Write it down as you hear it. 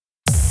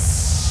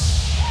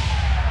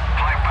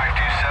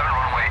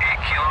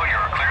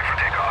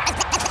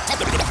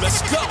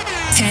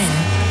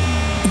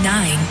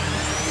9,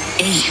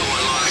 8,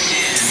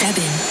 7,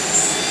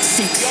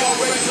 6,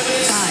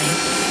 5,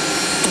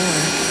 4,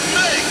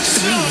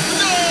 3,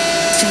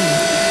 2,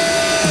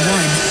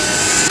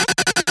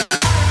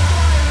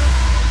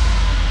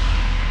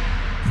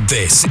 1.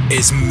 This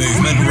is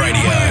Movement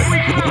Radio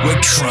with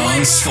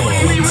Transform.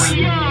 We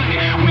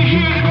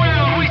hear the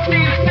ground, we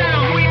see the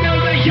sound, we know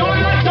that you're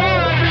not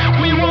done.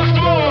 We want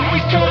more,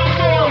 we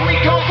transform, we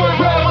come for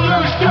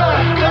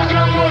revolution. There's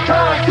no more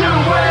time to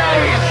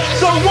waste.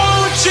 So won't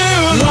you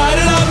light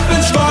it up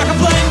and spark a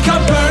flame,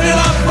 come burn it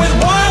up with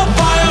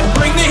wildfire.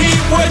 Bring the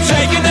heat, we're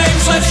taking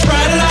names, let's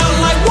spread it out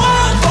like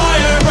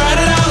wildfire. Spread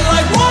it out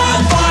like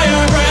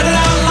wildfire, spread it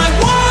out like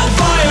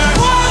wildfire.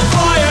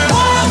 Wildfire,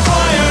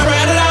 wildfire,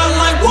 spread it out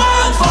like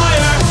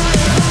wildfire.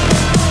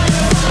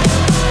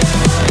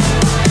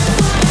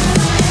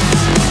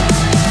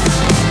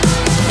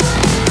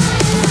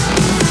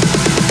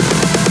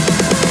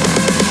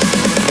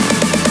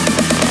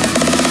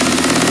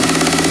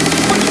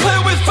 When you play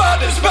with fire,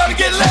 it's about to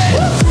get lit.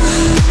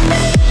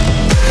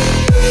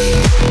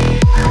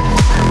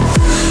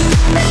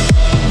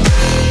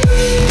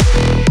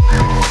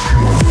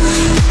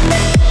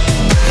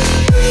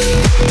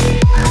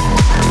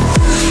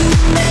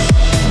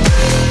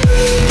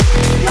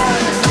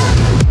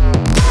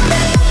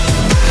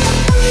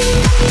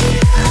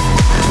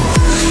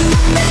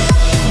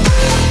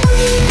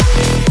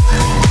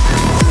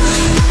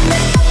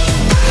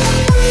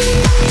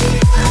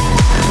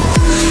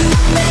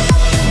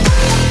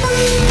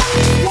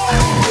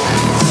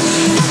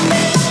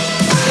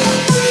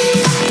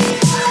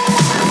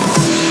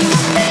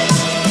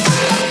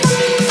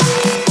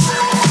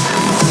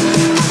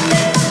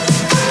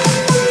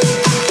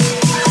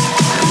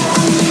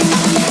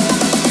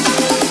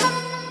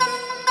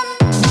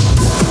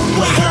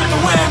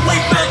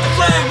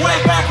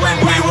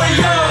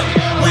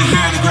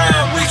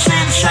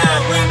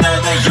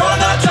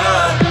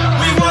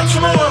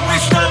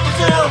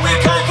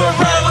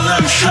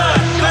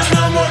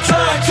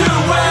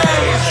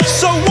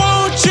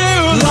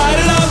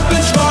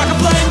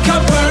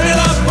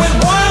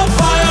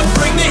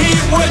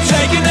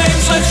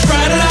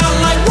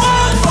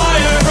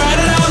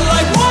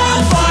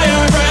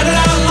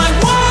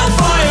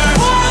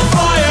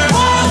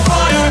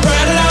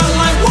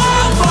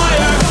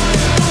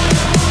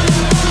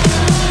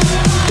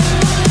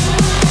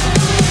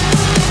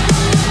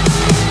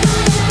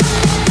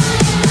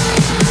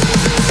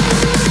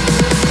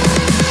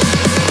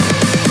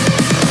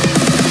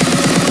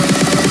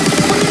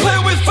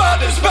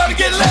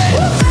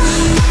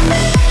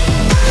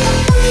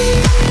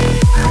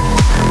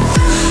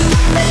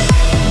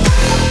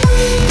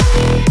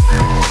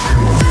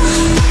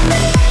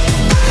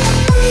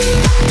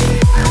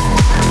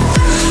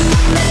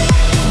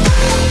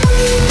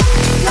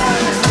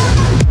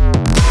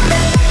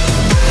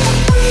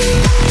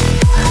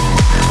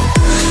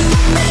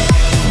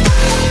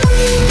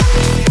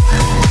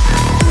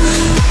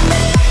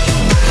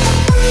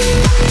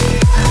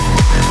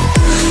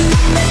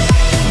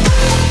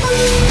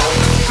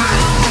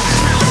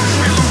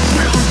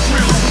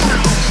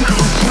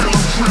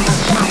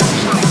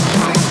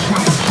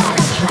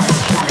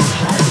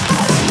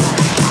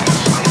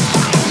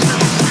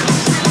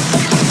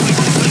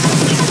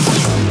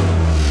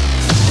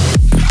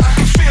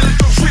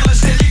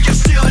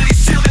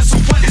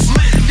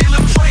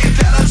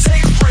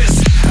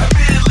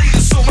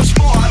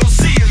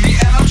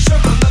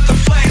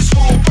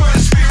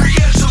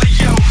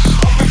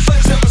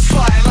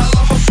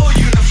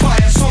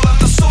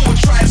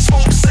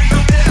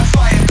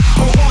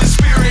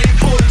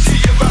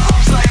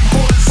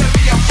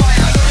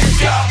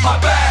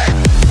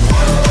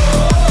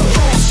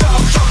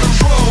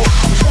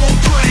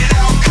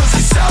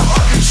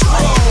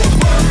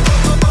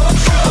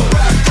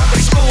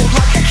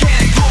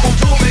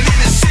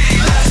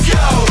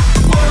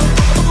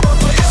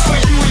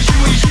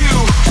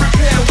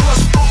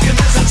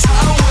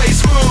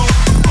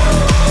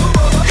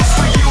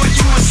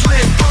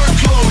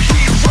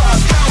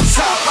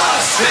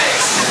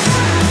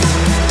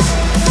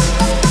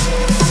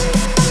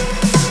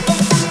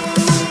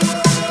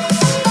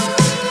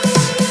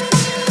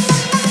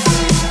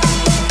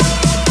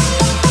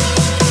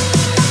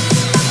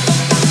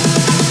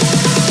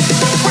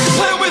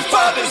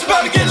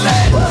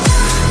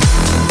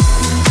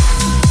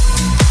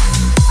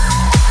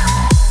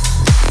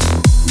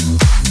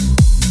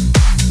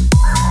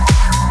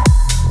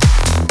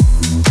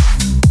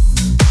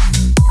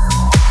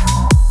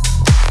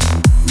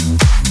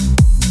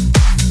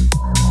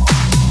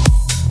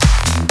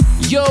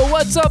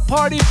 What's up,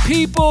 party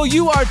people?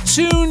 You are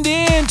tuned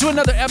in to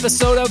another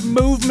episode of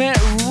Movement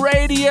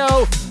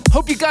Radio.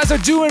 Hope you guys are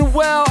doing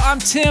well. I'm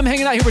Tim,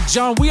 hanging out here with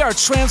John. We are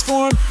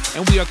Transformed,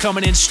 and we are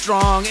coming in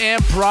strong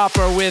and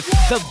proper with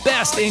the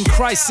best in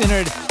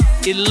Christ-centered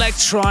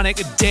electronic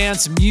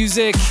dance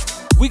music.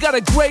 We got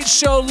a great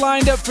show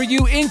lined up for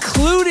you,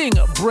 including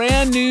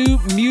brand new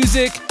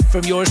music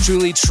from yours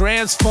truly,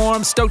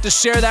 Transform. Stoked to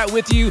share that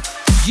with you.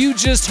 You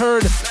just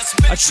heard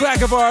a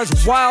track of ours,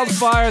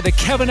 Wildfire, the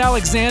Kevin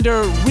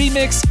Alexander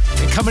remix.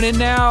 And coming in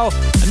now,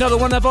 another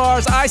one of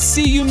ours, I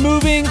See You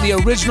Moving,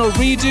 the original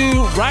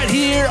redo, right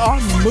here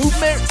on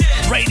Movement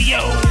Radio.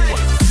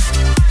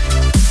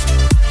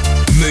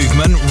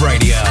 Movement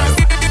Radio.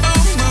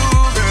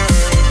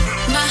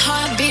 My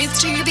heart beats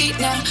to your beat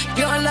now.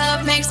 Your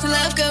love makes the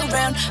love go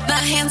round. My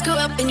hands go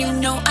up and you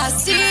know I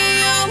see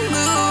you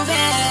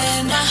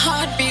moving. My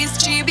heart beats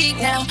to your beat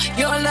now.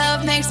 Your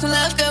love makes the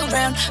love go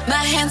round.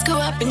 My hands go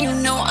up and you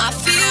know I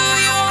feel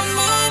you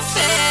moving.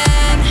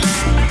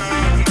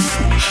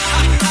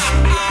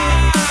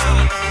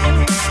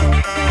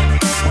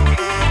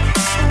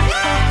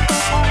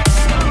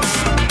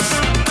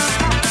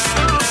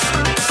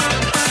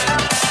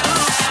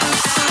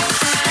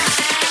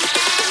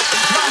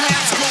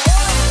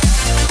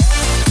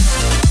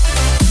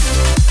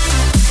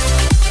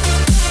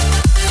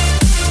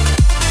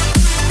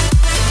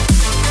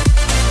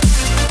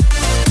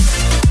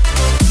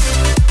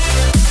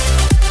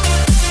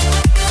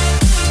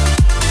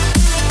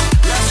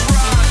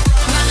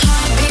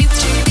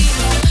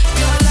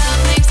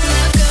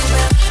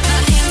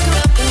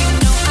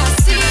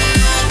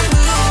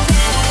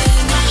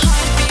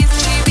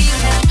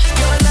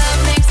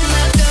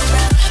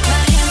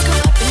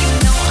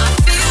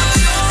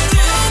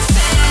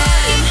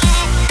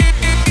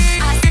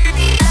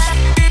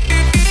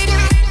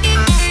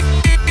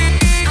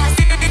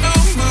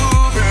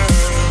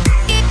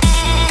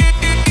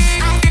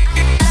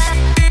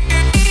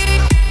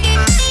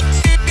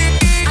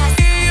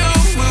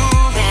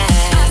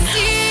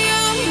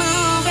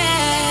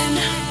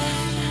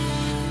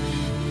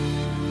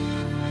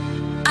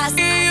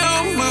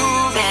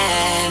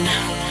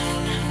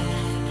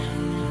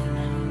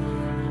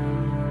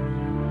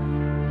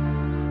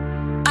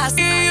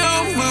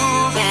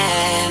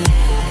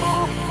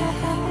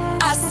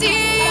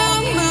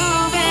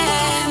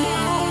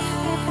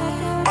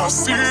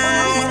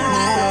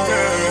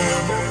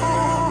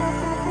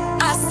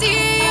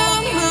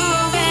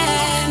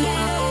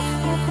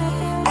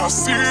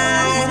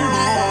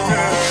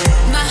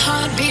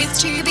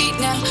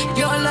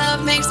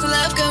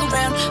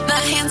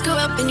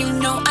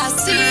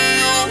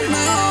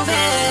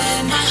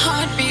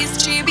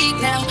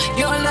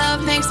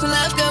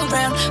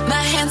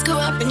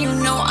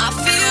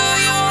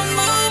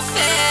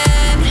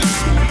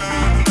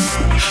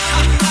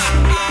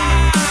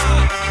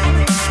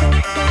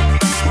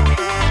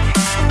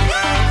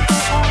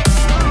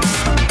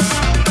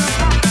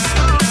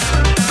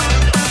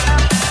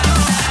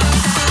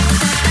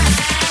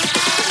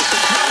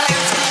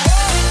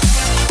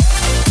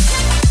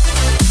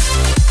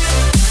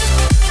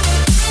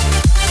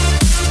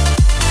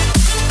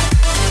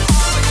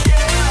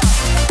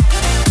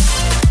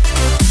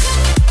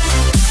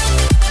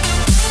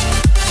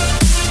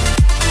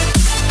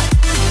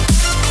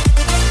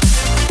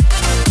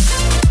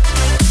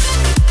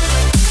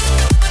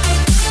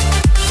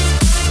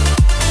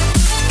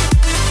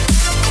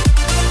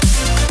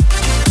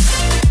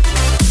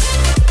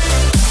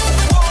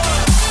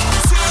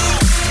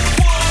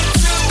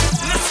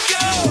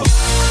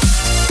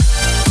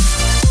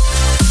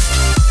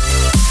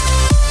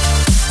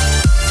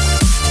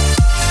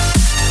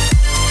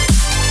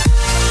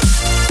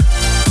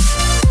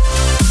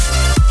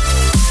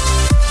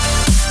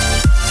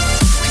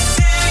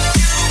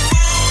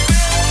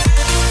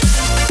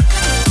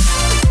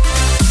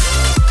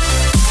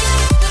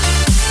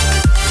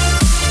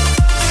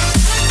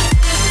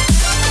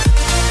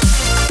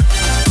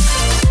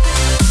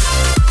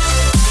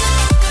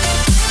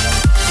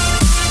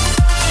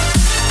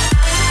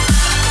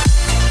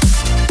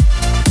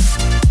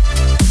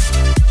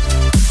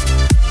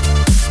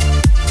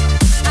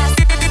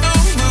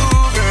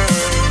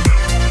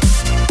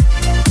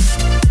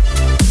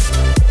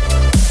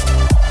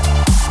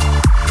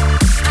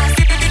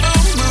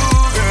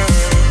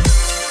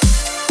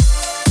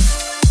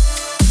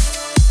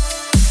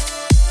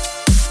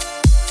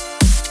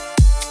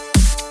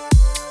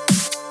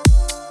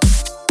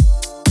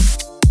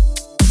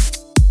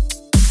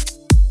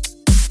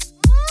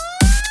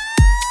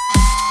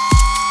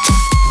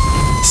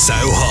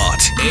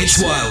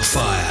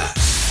 Wildfire.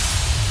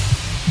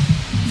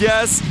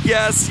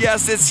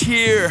 Yes, it's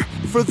here.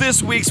 For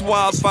this week's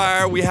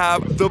Wildfire, we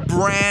have the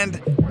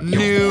brand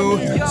new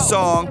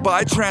song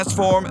by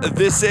Transform.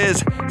 This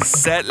is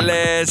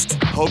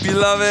Setlist. Hope you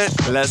love it.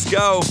 Let's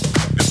go.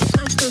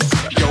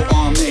 Yo,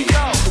 on me,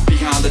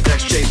 behind the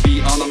decks,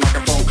 JB on the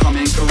microphone,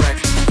 coming correct.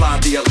 Fly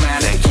the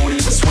Atlantic, don't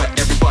even sweat.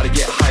 Everybody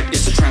get hype,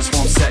 it's a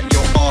Transform set. Yo,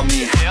 on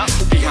me,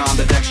 behind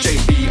the decks,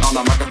 JB on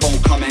the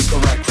microphone, coming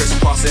correct.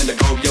 Crisscross in the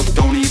globe, yo,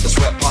 don't even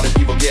sweat. Party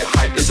people get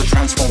hype, it's a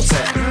Transform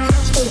set.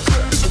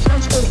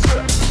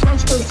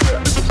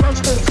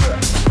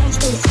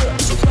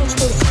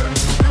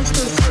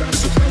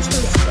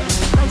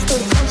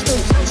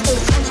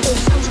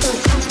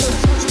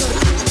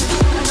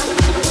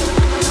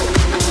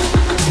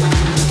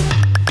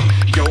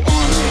 Yo,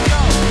 on me,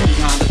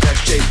 behind the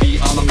decks,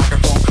 JB on the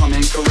microphone,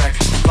 coming correct.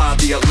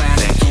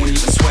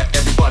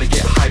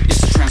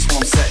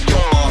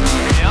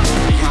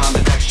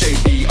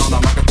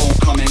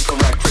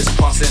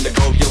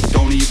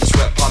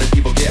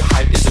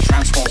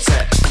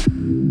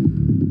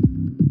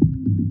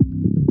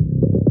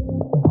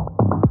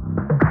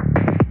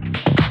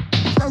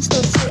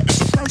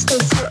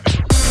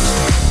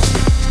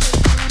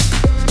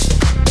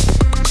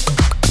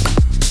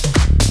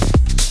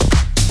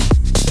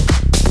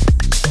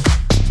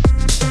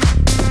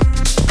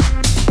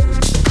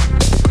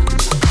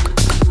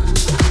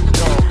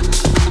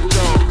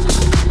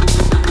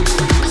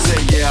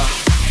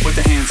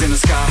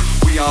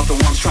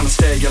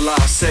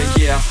 Say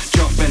yeah,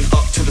 jumping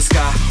up to the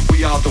sky.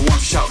 We are the ones who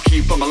shout,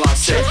 keep them alive.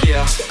 Say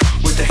yeah,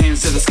 with the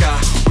hands in the sky.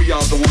 We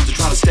are the ones who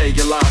try to stay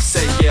alive.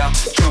 Say yeah,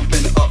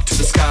 jumping up to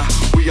the sky.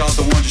 We are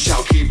the ones who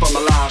shout, keep them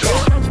alive.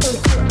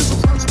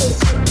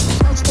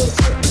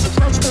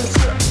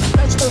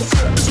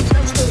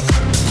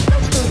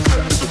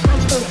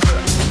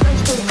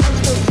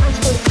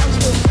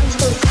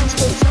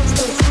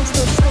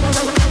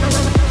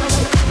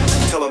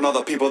 Telling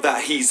other people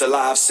that he's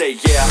alive. Say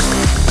yeah.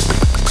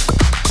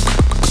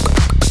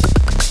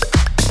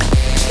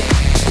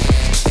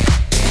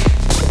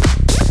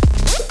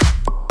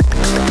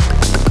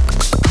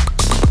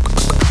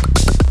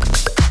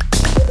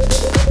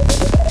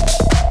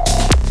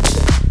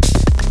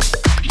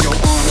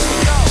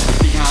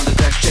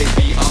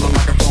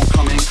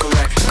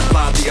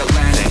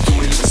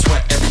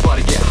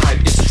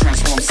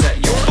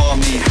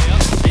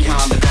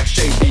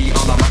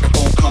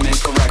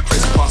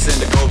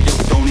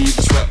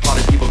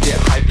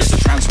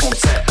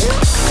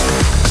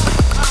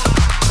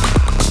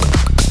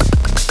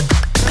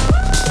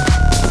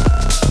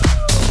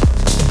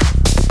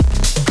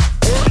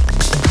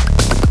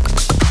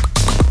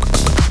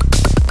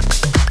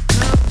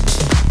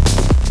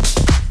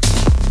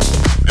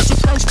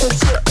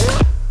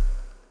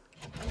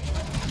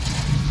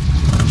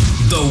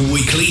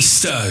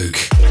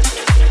 Stoke.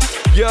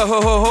 Yo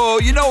ho ho ho,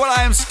 you know what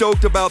I am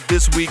stoked about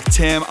this week,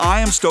 Tim? I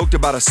am stoked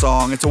about a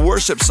song. It's a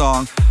worship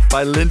song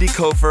by Lindy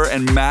Kofer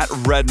and Matt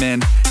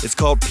Redman. It's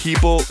called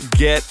People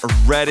Get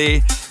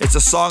Ready. It's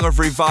a song of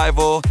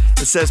revival.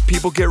 It says,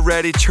 people get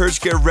ready,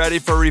 church get ready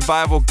for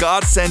revival.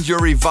 God send your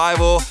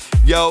revival.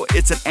 Yo,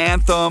 it's an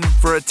anthem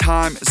for a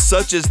time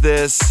such as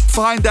this.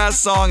 Find that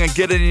song and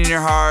get it in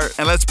your heart,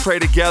 and let's pray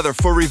together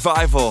for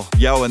revival.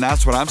 Yo, and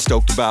that's what I'm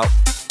stoked about.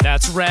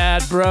 That's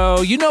rad,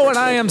 bro. You know what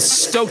I am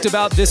stoked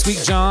about this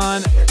week,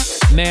 John?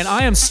 Man,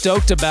 I am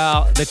stoked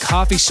about the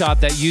coffee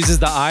shop that uses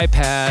the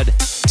iPad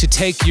to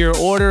take your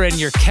order and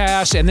your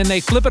cash, and then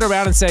they flip it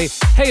around and say,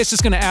 hey, it's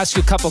just going to ask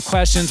you a couple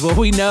questions. Well,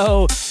 we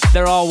know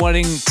they're all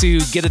wanting to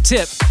get a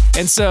tip.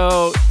 And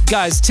so,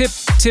 guys, tip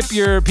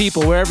your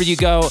people wherever you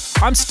go.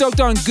 I'm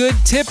stoked on good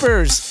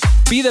tippers.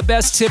 Be the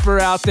best tipper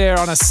out there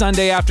on a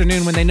Sunday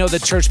afternoon when they know the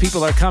church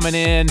people are coming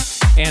in,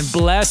 and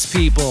bless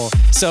people.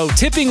 So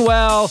tipping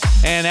well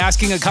and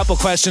asking a couple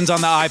questions on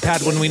the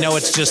iPad when we know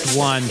it's just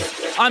one.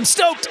 I'm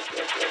stoked.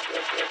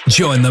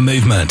 Join the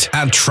movement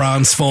at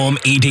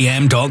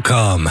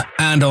transformedm.com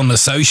and on the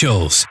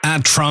socials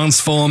at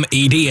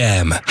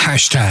transformedm.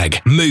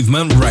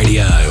 #Movement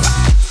Radio.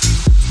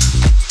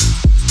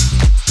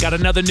 Got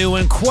another new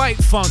one, quite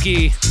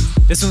funky.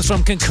 This one's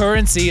from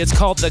Concurrency. It's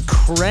called The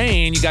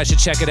Crane. You guys should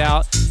check it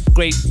out.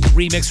 Great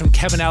remix from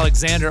Kevin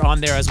Alexander on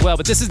there as well.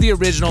 But this is the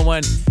original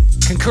one,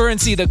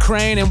 Concurrency, The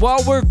Crane. And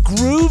while we're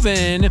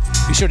grooving,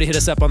 be sure to hit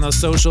us up on those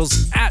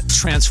socials at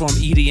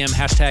TransformEDM,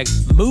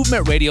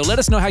 #Movement Radio. Let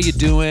us know how you're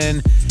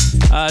doing.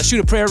 Shoot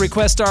a prayer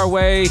request our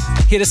way.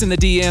 Hit us in the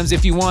DMs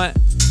if you want.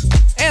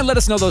 And let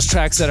us know those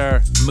tracks that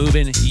are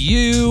moving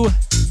you.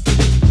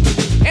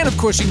 And of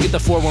course, you can get the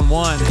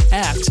 411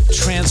 at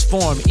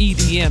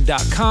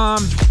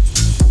transformedm.com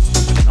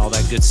and all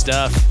that good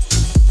stuff.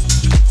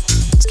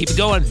 Let's keep it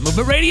going.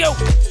 Movement Radio.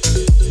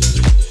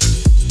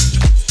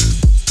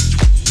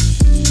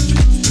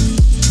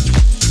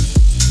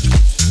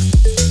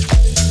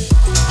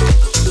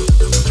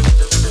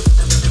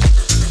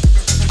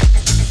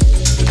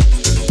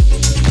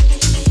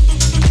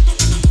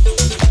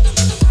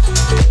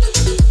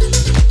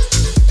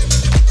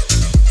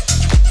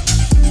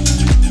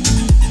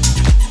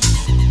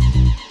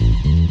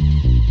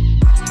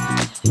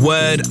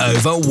 Word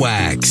over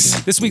wax.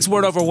 This week's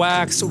Word over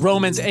wax,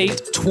 Romans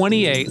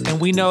 8:28,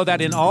 and we know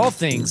that in all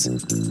things,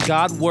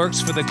 God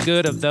works for the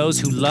good of those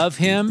who love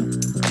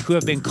Him, who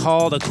have been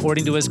called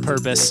according to His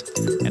purpose.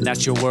 And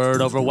that's your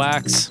Word over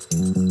wax.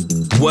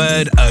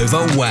 Word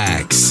over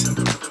wax.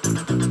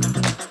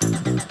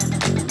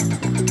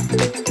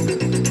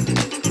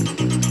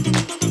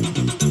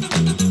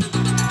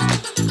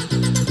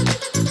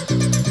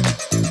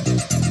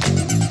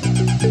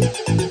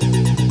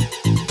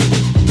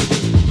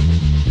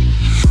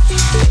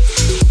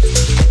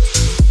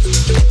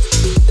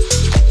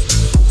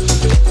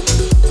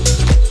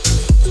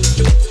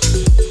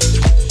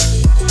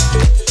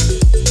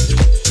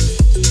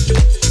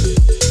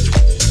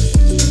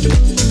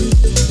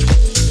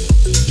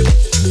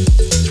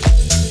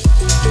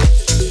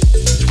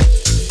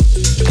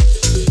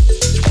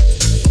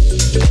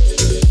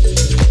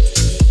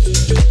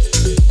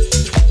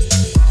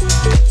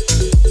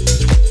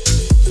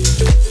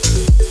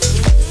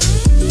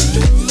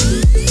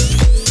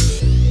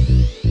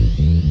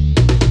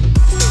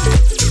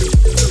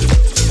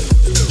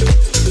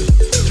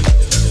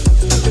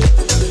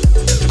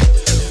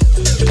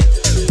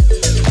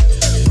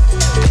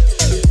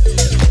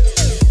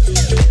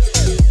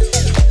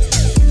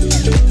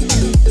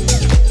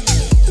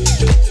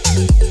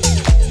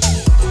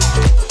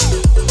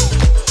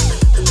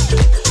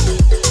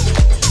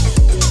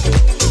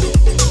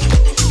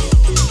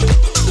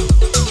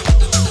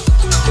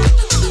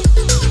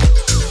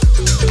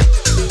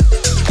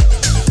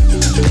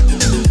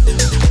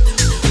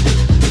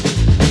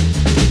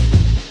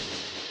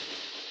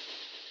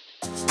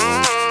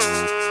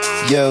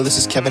 Yo, this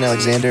is Kevin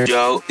Alexander.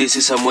 Yo, this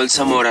is Samuel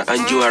Zamora,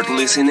 and you are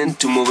listening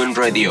to Movement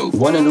Radio.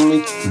 One and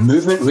only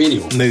Movement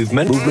Radio.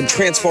 Movement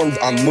transformed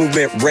on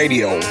Movement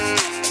Radio.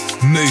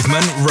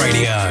 Movement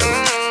Radio.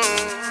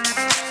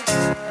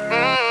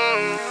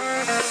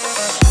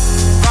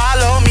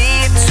 Follow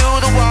me to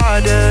the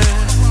water.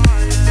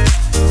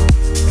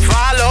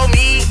 Follow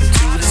me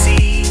to the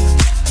sea.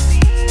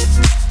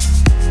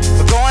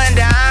 We're going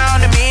down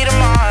to meet a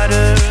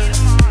martyr.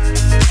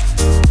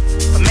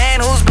 A man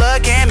whose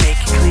blood can make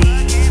you clean.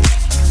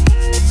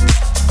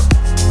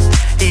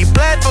 He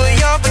bled for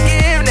your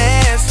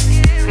forgiveness.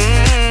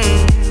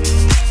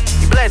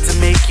 He bled to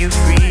make you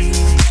free.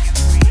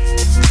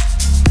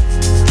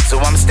 So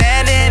I'm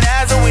standing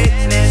as a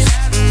witness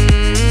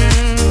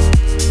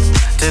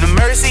to the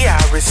mercy I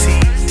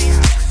receive.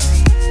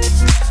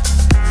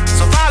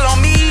 So follow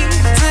me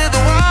to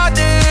the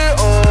water,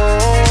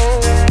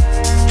 oh,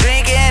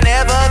 drink and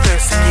never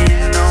thirst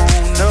again, no,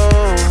 no.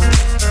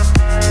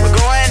 We're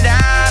going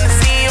down to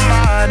see a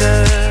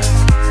martyr.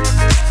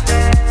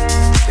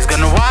 He's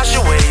gonna wash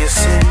away your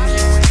sins,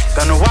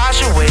 gonna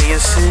wash away your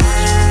sins.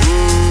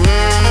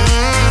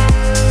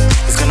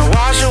 He's gonna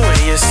wash away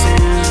your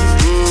sins.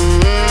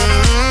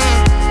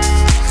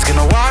 He's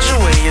gonna wash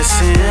away your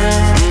sins.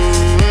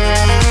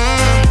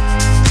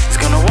 He's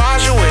gonna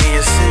wash away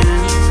your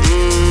sins.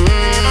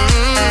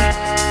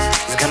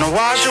 He's gonna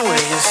wash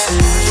away your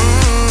sins.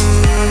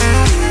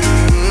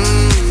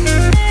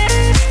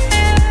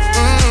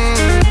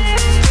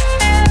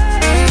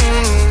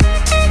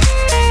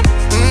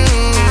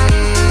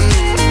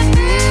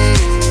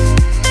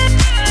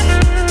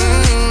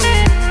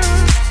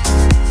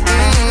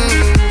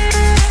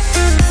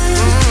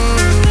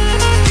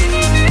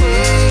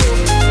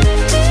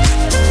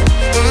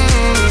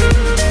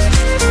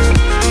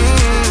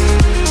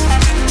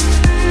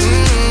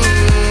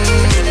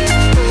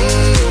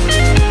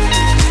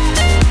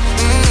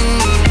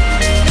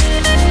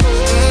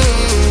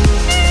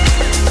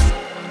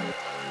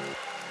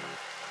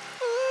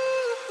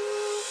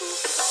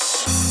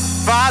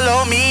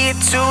 Follow me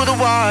to the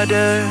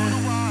water.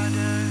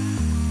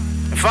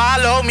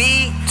 Follow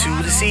me to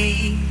the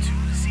sea.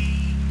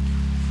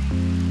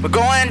 We're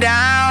going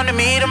down to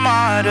meet a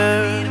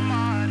martyr.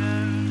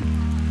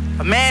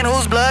 A man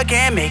whose blood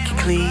can make you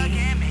clean.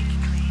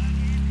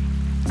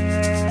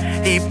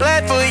 He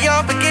bled for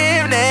your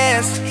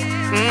forgiveness.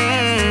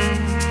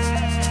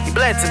 He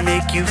bled to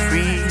make you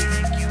free.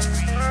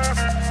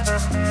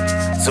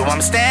 So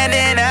I'm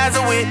standing as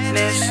a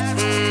witness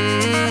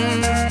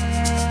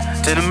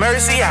to the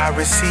mercy I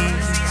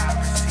receive.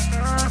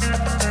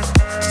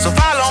 So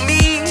follow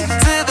me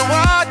to the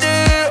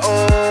water,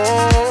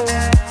 oh,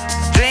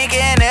 drink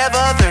and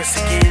never thirst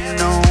again,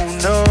 no,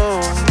 no.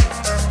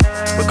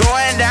 We're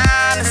going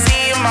down to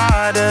see a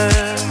martyr.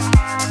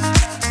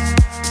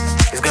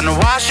 He's gonna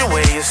wash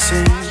away your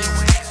sins,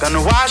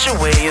 gonna wash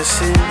away your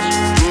sins.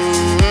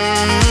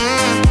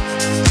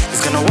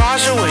 He's gonna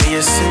wash away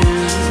your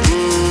sins.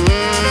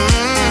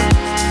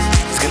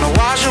 He's gonna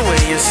wash away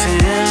your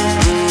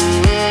sins.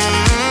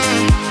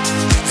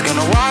 He's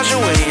gonna wash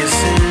away your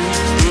sins.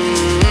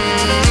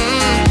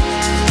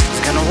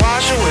 He's gonna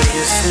wash away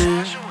your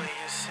sins.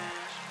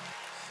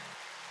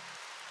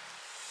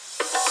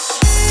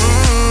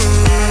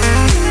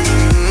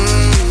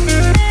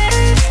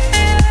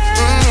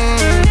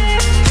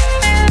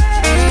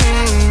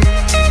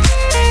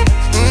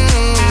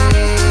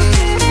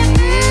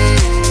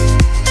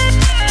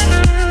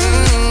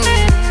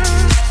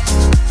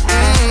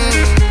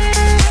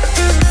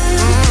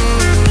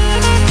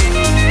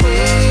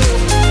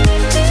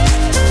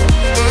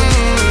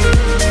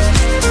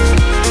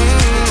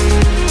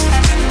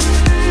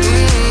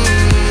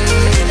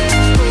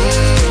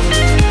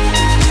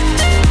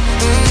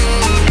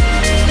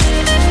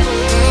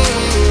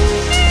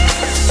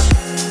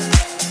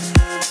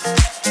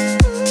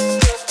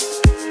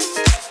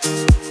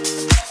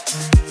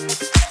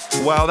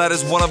 Wow, that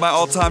is one of my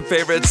all-time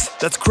favorites.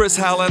 That's Chris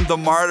Hallen, The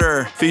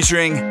Martyr,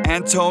 featuring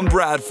Antone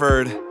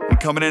Bradford. And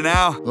coming in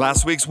now,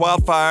 last week's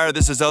Wildfire.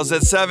 This is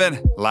LZ7,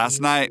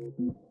 Last Night.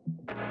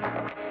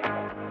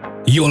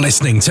 You're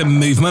listening to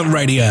Movement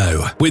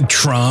Radio with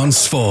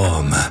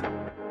Transform.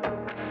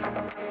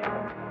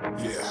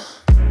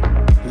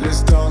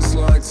 Let's dance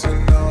like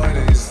tonight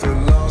is the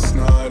last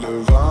night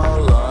of our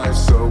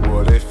lives. So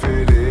what if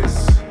it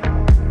is?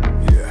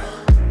 Yeah.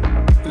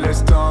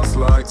 Let's dance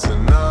like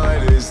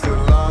tonight is the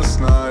last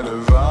night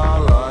of our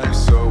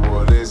lives. So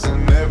what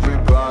isn't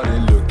everybody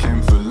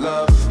looking for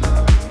love?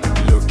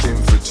 Looking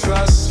for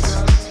trust?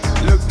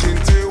 Looking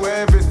to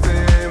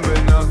everything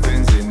but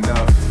nothing's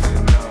enough.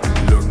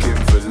 Looking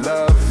for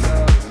love?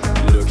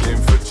 Looking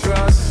for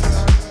trust?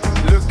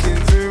 Looking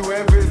through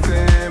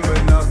everything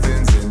but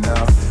nothing's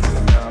enough.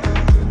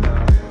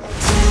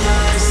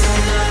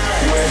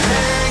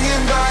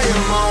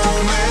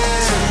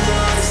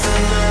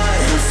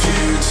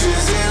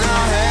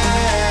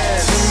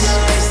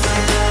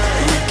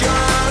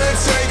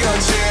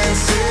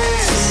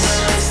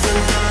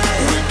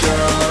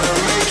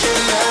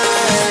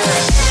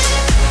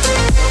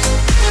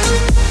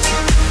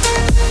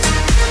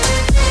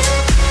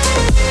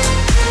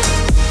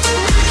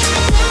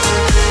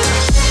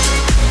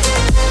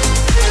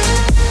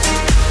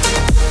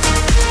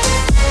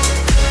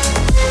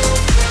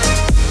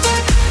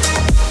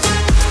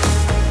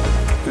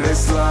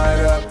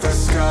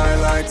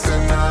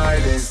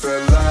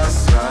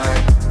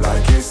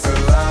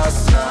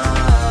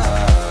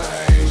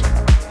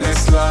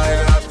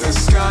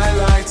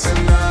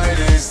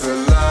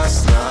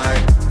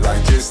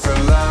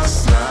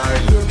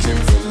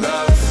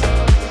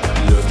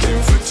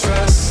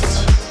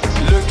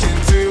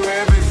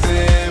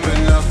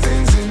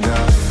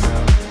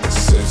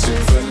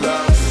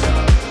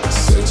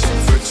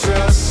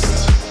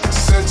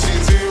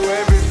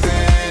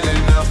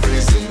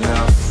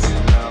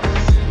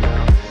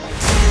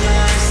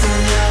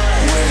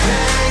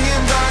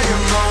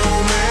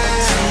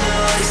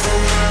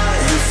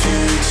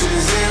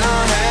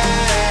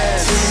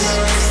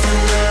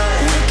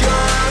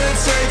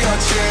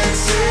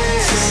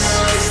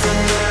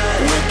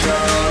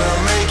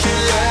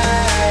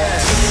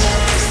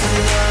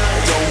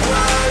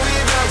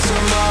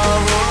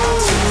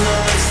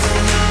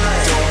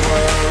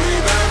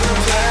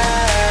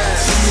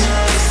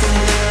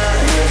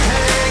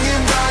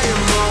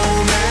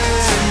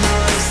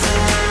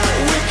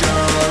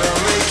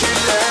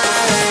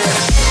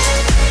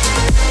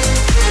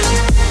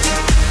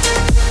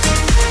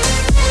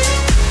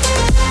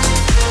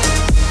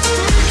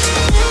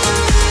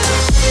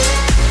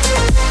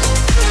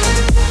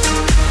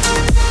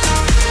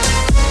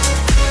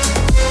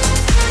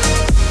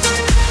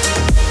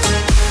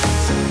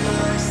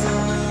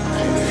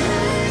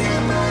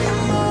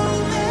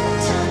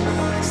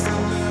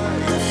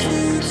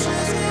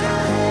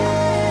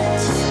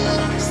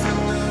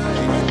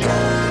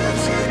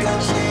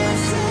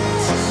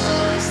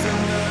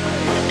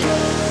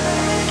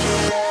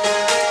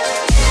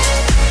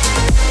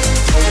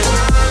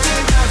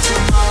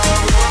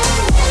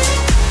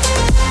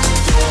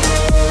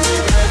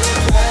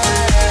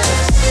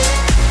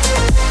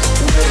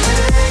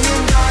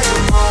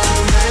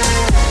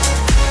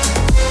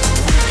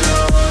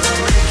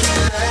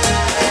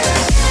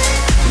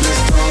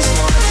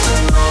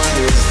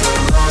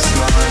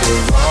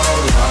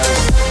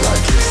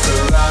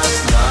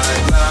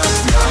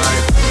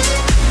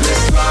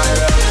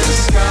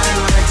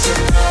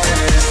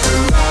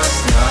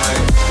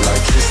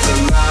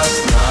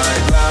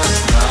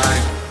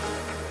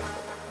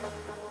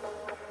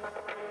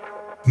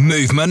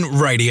 Movement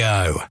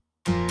Radio.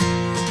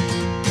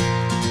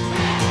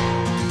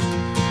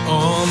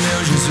 Oh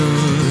meu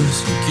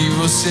Jesus, o que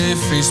você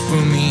fez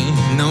por mim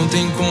não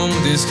tem como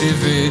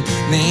descrever,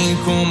 nem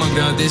como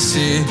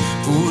agradecer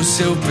o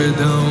seu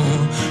perdão.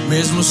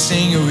 Mesmo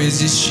sem eu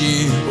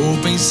existir ou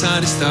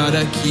pensar estar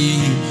aqui,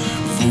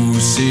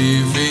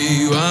 você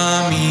veio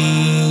a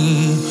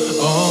mim.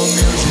 Oh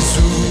meu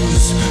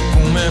Jesus,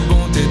 como é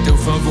bom ter teu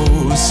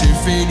favor, ser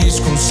feliz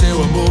com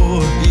seu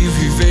amor e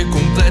viver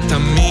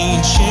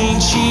completamente em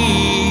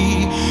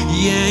ti.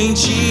 E é em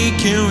ti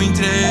que eu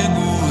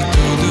entrego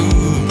tudo.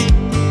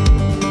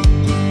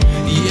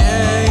 E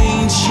é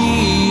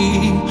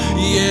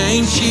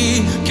em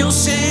ti que eu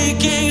sei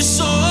quem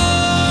sou.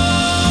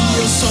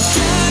 Eu só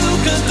quero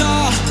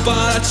cantar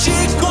para te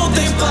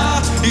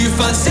contemplar e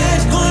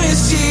fazer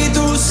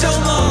conhecido o seu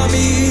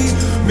nome.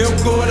 Meu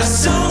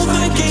coração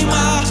vai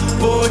queimar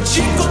por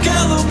ti em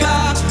qualquer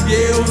lugar, e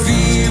eu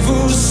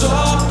vivo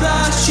só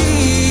pra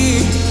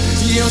ti.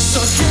 E eu só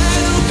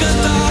quero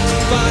cantar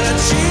para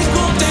te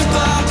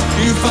contemplar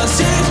e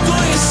fazer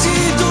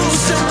conhecido o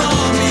seu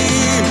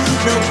nome.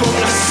 Meu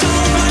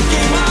coração vai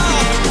queimar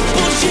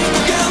por ti em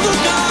qualquer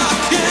lugar,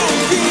 eu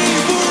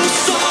vivo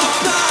só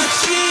pra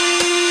ti.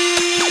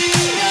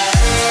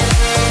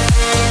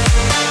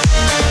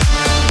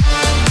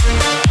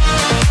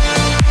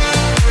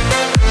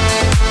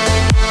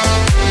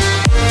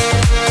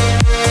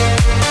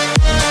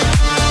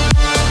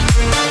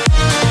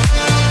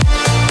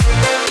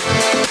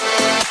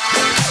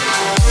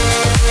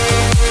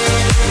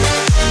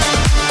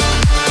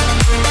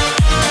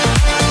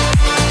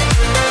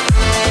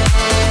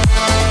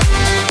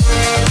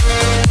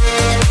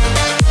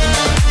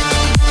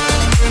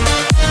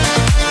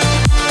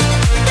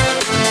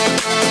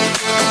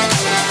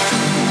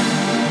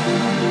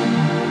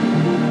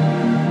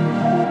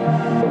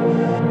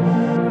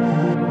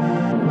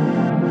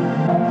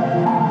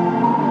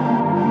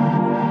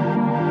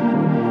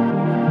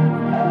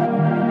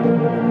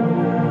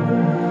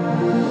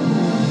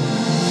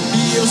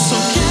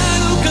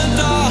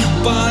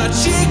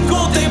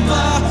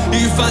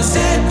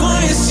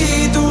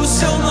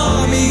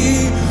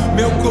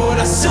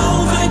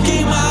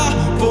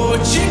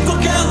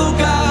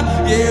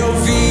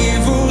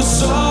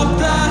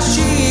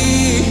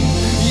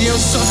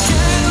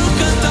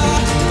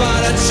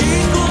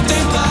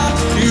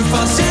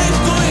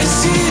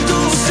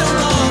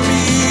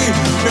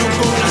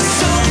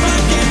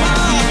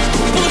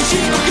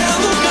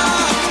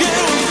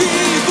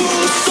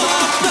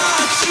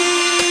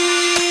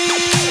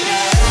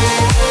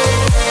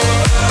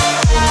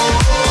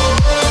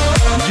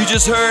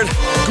 Just heard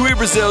Gui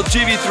Brazil,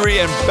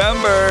 GB3, and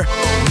Bember,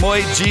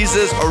 Moi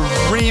Jesus, a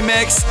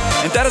remix.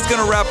 And that is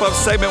going to wrap up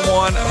segment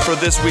 1 for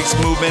this week's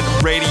Movement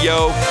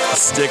Radio.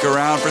 Stick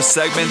around for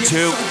segment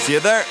 2. See you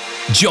there.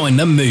 Join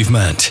the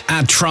movement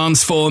at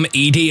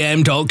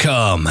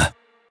transformedm.com.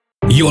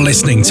 You're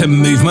listening to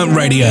Movement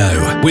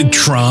Radio with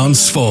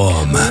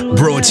Transform.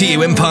 Brought to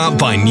you in part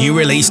by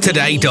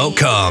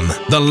NewReleaseToday.com,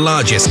 the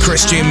largest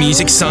Christian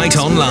music site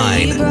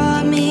online. He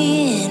brought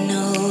me in,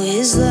 oh,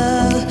 his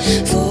love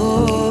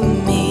for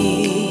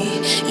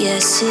me.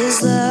 Yes,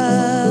 his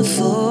love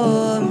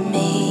for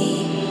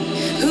me.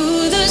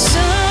 Who the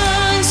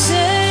sun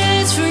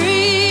sets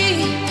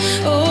free,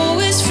 oh,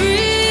 is free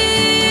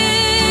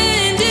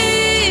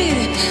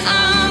indeed.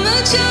 I'm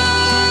a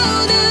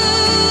child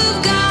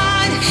of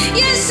God.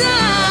 Yes, I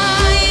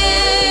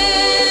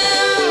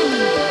am.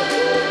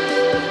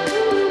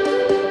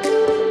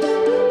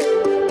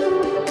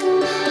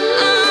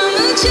 I'm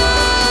a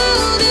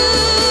child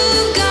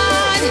of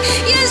God.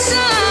 Yes, I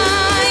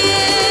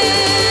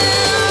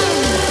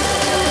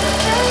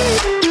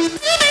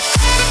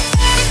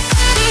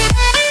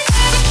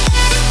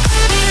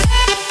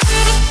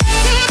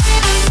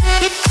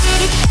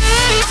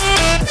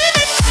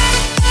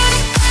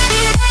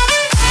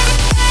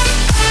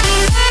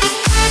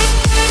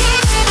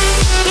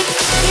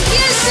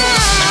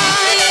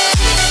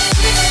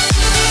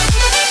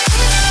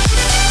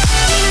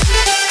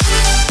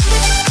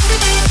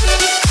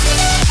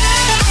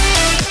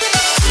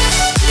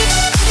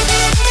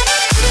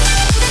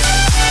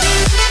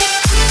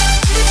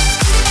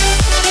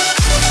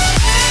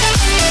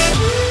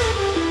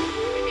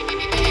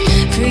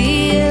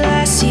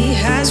realize he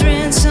has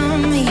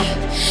ransomed me.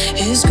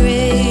 His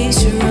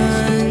grace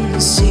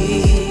runs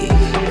deep.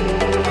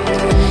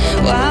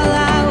 While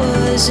I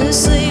was a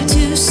slave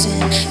to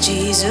sin,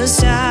 Jesus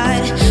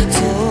died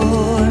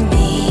for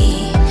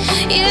me.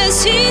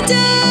 Yes, he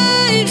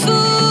died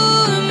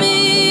for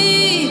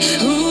me.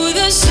 Who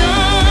the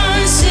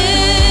Son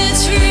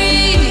sets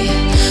free,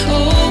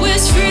 oh,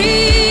 is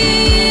free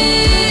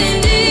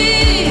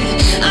indeed.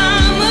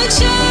 I'm a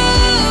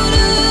child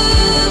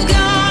of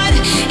God.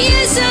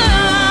 Yes,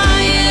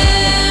 I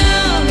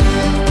am.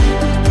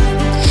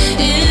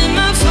 In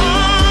my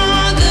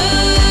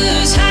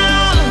Father's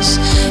house,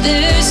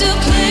 there's a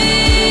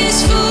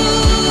place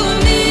for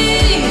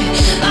me.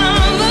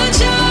 I'm a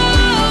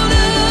child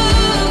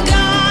of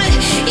God.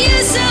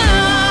 Yes, I am.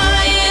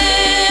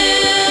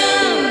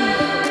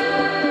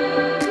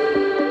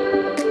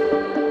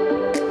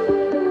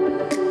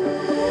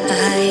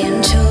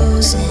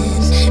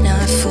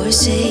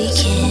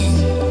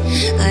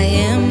 forsaken. I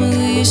am who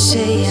you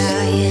say I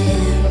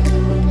am.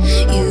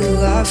 You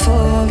are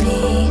for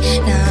me,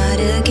 not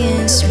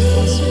against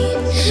me.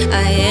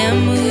 I am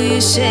who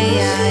you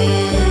say I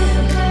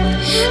am.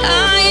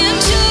 I am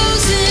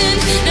chosen,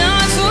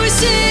 not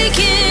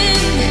forsaken.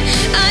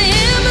 I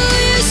am who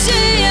you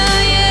say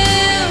I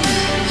am.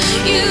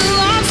 You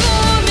are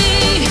for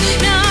me,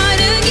 not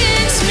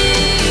against me.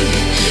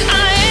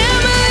 I am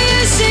who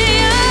you say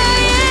I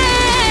am.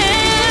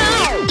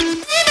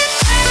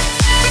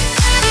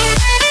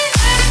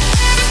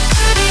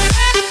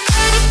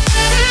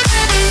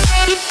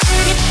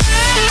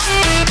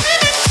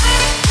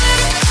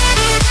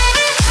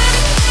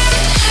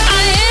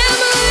 I am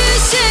who you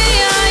say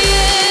I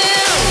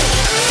am.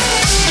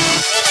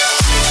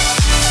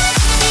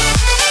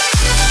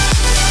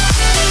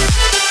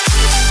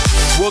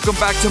 Welcome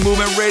back to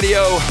Movement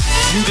Radio.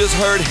 You just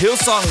heard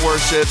Hillsong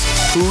Worships,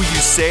 Who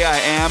You Say I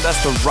Am.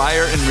 That's the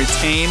Ryer and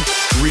Retain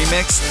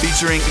remix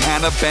featuring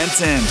Hannah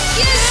Benton.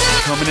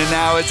 Coming in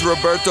now, it's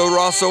Roberto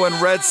Rosso and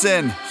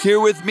Redson. Here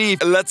with me.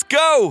 Let's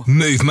go.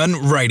 Movement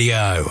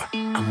Radio.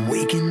 I'm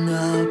waking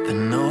up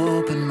and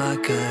open my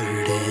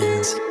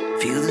curtains.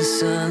 Feel the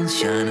sun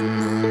shining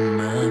on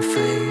my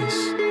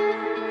face.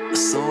 My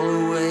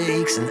soul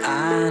awakes and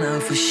I know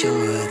for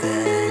sure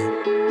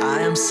that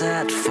I am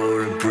set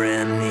for a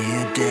brand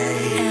new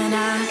day. And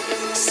I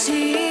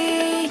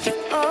see you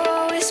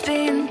always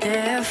been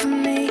there for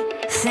me.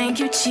 Thank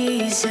you,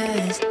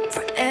 Jesus,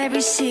 for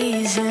every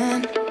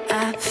season.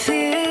 I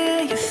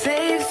feel your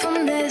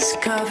faithfulness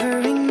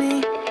covering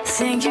me.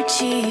 Thank you,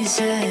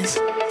 Jesus.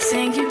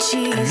 Thank you,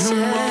 Jesus. And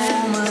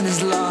the moment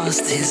is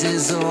lost, this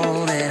is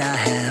all that I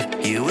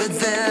have. You were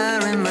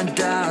there in my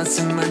doubts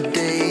and my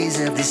days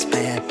of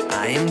despair.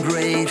 I am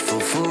grateful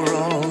for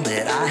all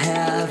that I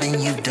have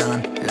and you've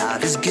done.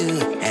 Life is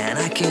good and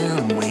I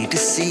can't wait to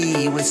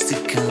see what's to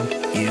come.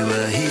 You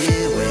are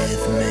here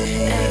with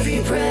me.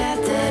 Every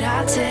breath that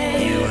I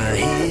take. You are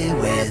here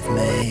with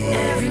me.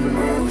 Every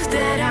move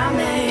that I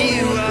make.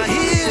 You are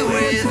here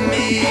with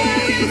me.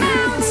 Every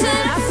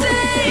mountain I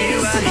face. You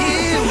are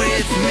here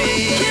with me.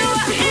 You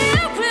are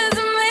here with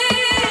me.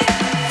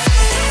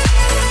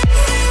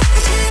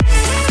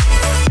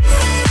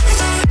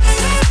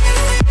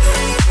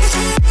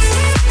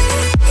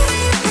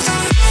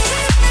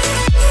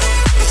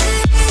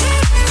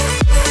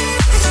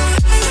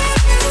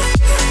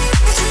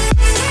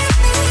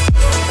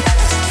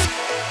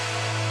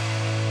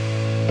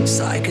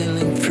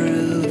 Cycling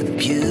through the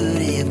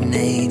beauty of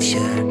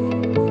nature,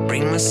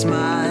 bring my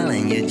smile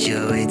and your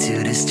joy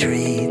to the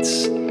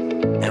streets.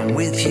 And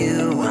with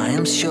you I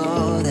am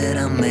sure that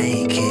I'll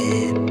make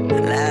it.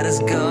 Let us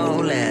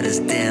go, let us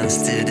dance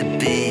to the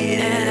beat.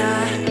 And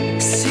I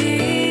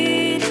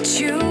see that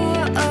you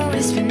have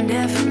always been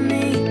there for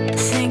me.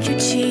 Thank you,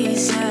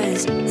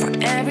 Jesus, for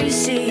every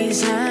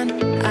season.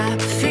 I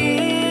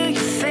feel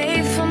your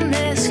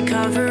faithfulness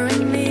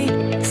covering me.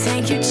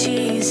 Thank you,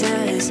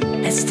 Jesus.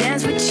 Let's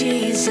dance with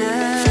Jesus.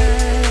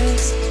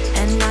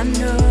 And I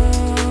know,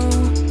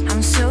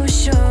 I'm so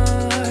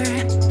sure,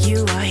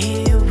 you are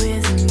here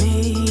with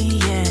me,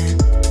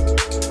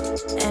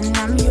 yeah. And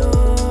I'm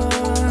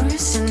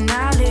yours, and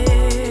I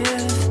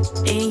live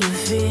in your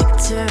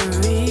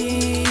victory.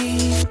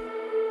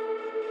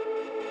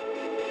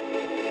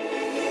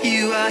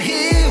 You are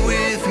here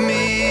with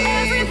me.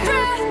 Every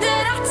breath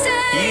that I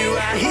take. You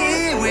are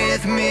here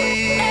with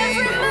me.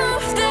 Every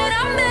move that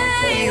I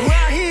make. You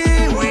are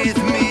here with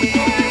me.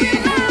 Every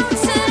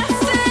mountain I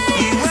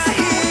face. You are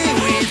here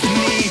with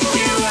me.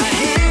 You are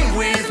here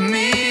with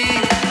me.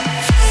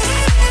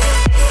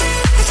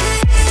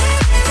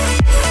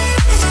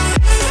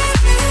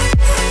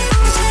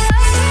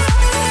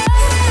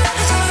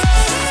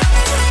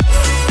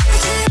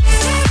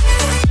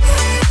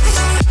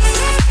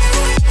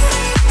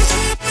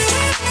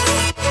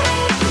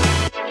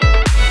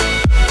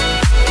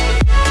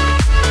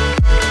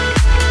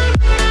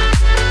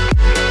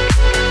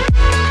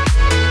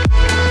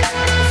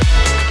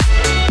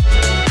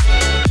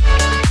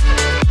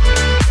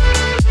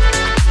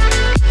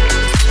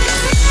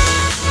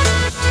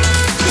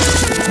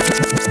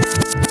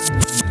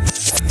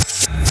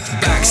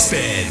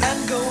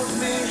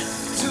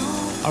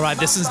 All right,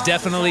 this is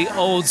definitely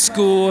old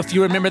school. If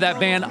you remember that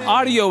band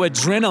Audio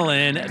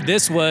Adrenaline,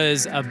 this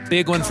was a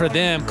big one for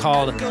them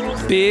called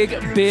Big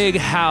Big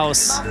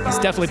House. It's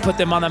definitely put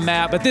them on the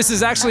map, but this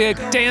is actually a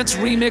dance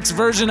remix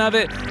version of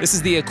it. This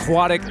is the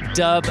Aquatic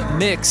Dub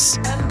Mix.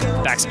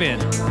 Backspin.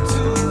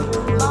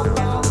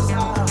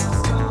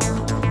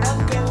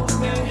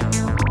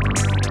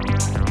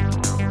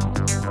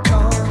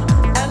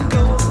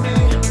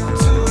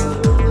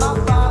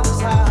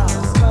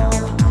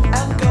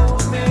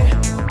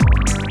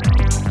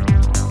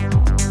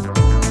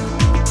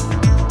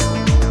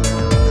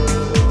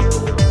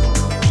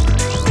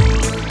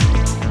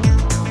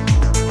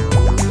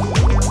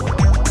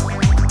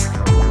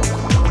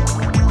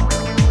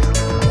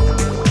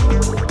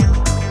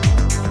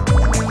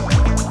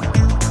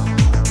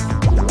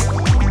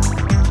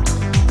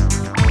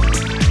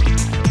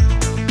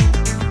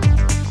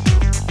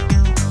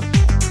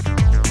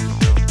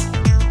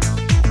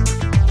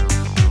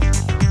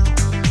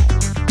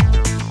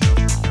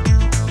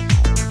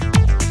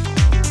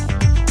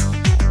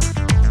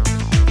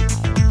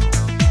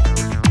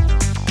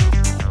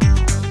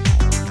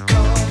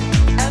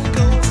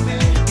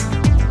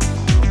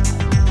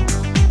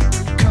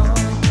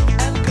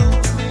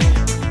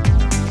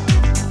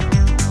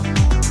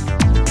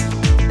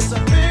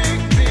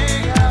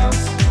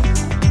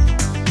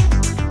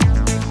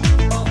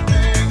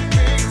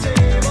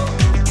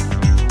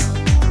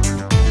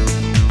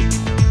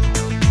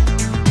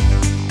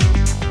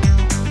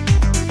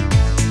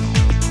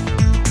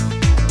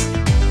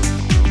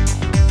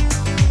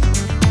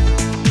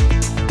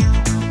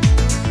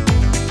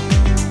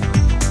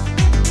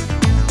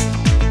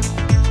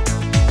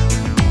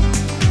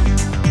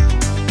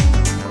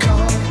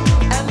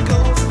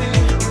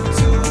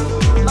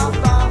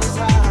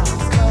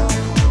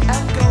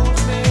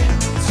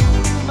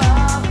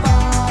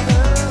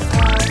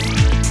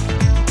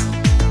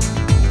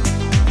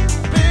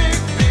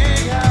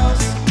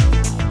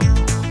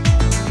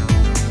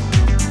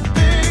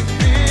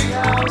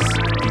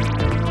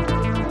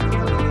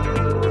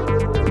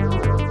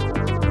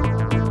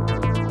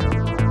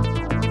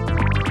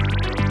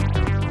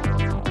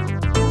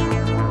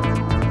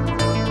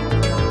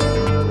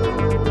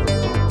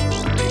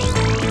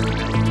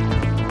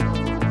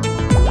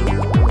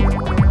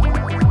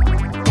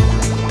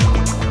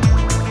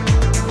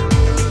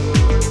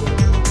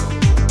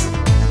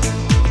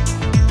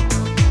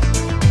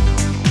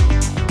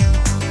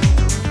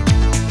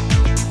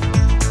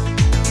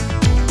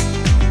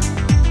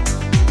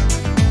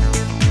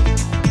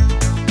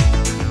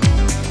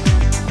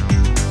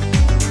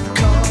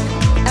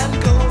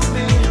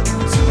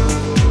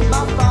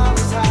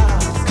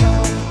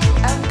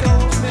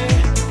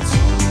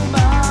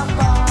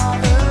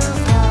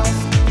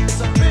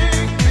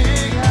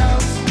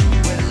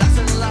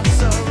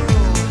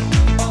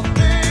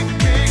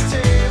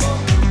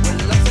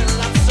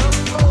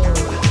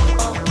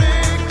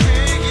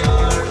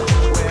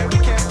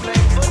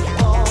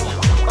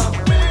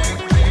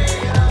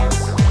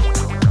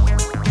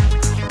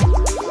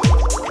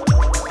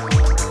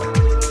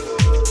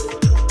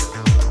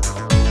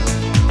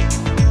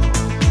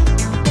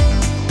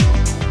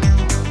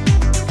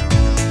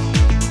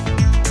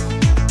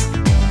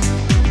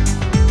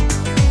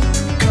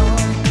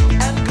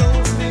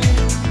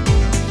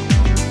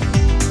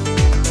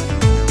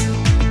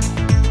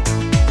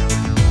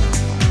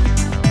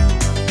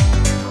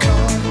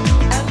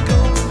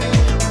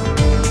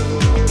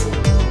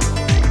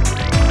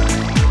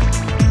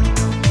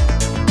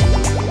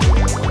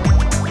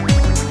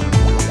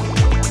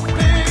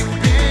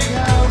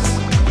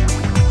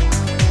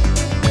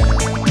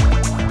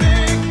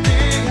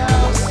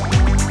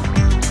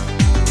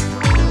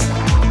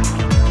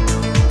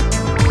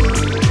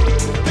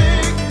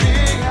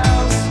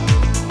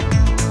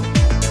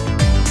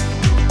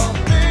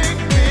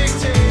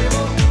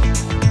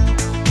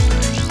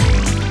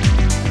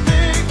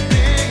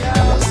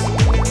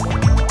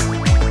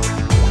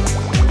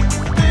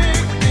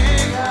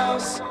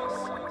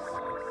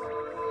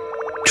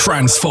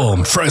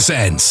 Transform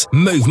presents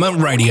Movement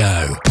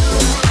Radio.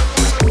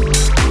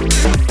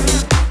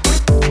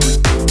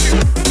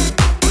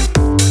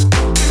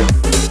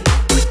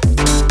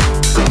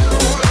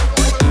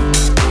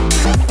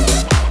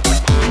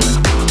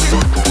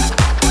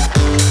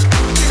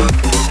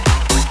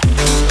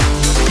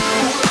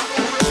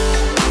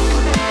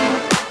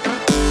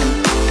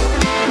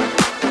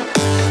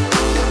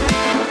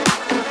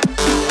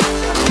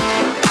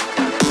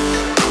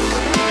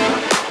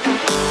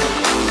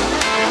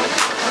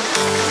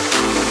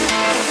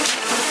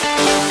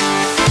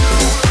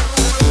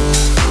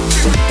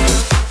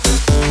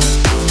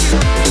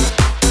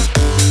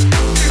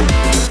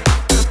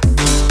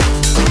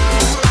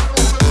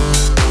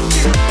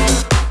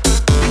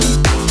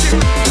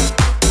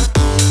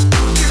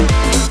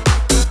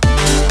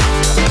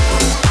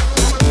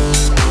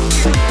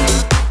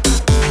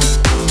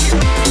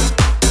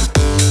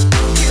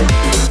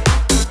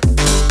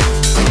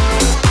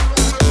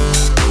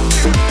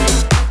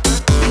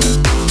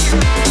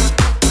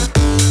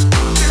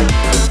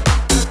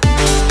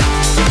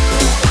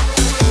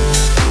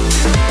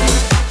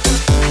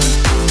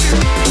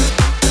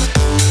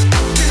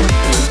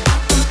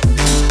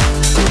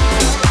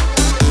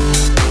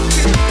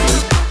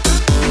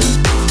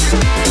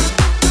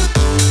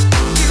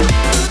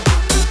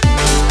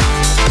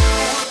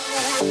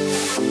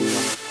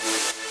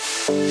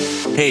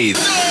 Hey,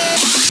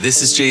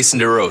 this is Jason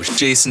DeRoche.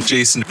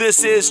 Jason.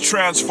 This is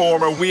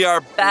Transformer. We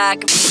are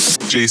back.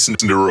 Jason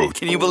DeRoche.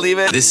 Can you believe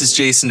it? This is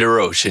Jason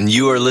DeRoche, and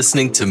you are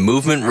listening to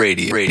Movement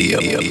Radio.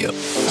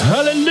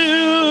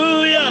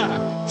 Hallelujah!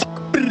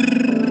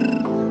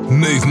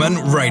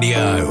 Movement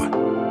Radio.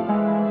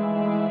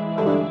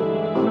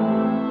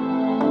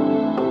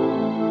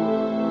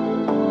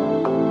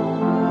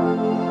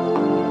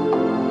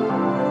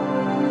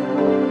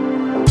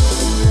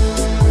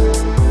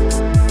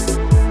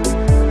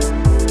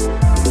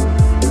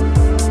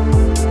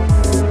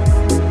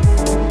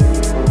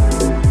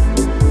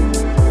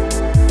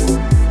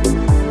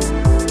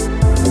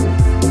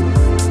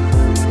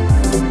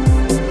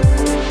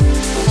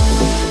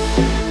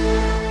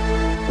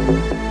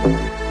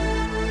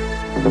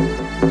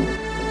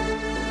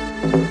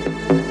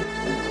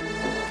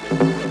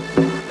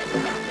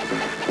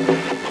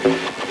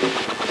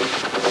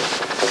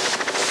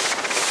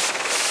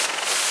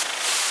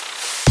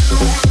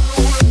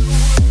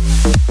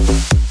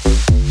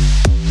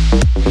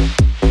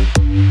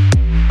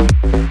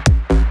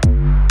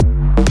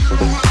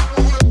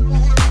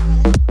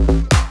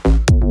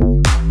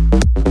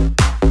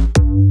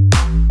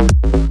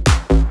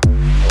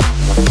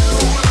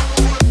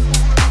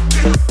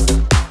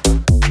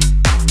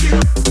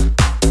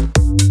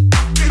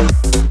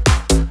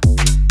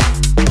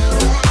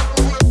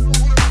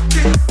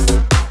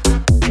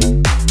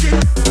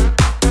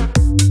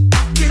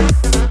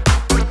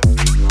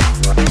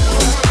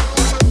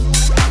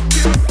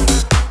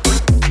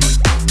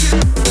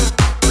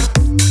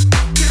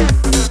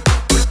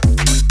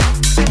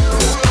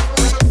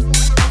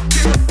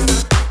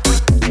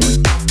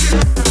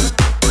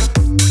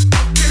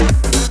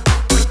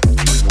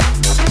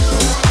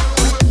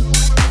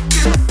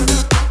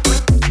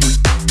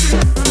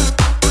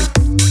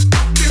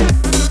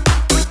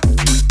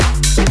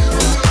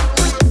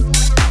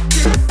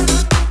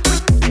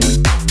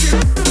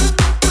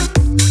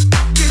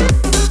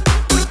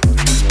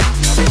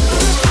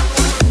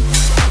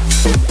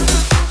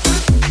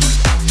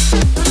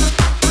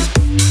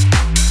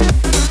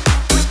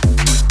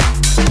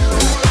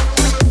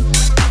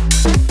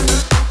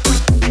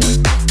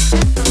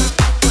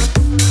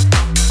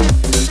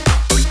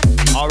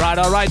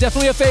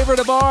 Definitely a favorite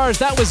of ours.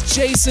 That was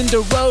Jason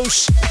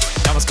DeRoche.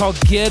 That was called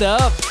Get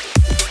Up.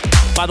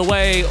 By the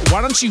way,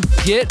 why don't you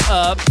get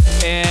up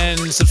and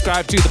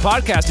subscribe to the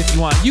podcast if you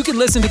want? You can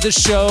listen to this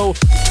show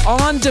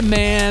on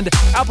demand,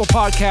 Apple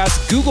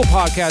Podcasts, Google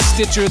Podcasts,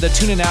 Stitcher, the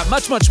TuneIn app,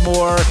 much, much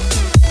more.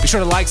 Be sure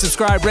to like,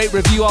 subscribe, rate,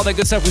 review, all that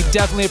good stuff. We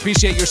definitely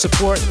appreciate your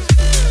support.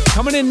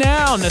 Coming in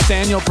now,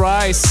 Nathaniel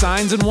Bryce,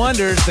 Signs and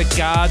Wonders, the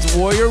God's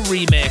Warrior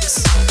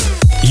remix.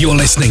 You're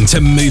listening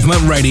to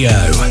Movement Radio.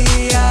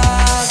 We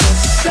are the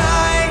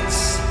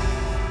signs,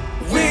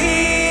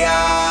 we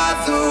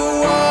are the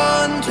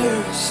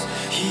wonders.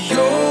 He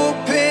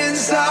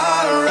opens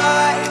our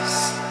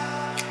eyes,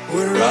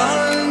 we're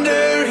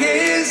under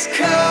his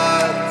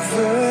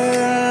cover.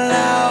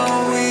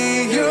 Now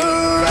we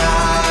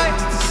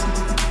arise,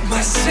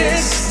 my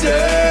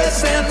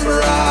sisters and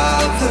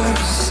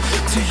brothers.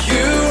 Do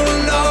you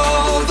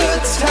know the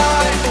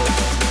time?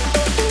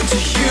 Do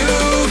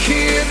you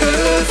hear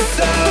the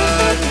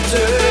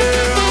thunder?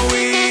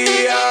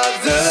 We are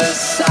the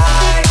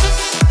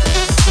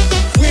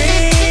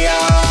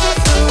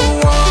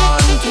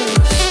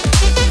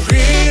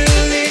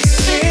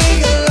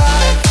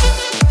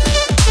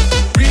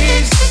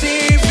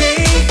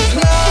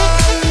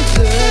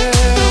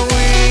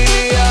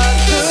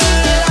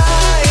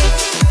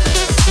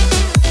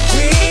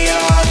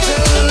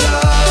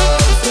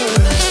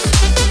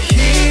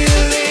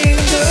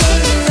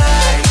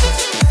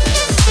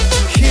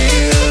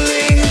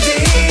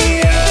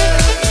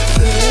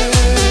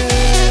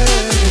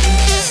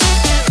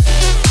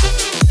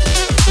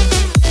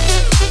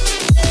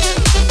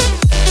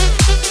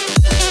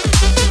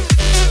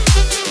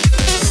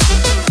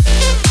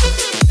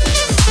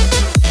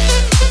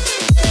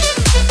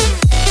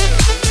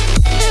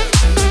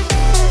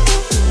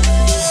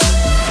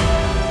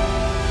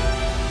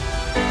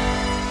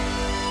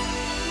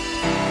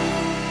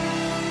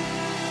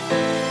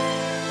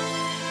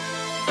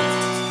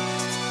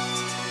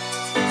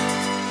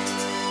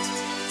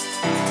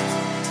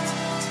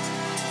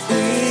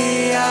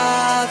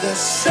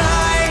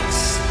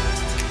sights.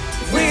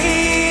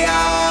 We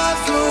are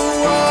the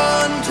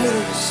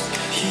wonders.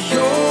 He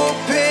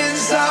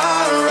opens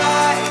our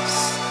eyes.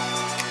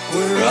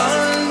 We're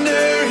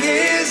under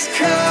his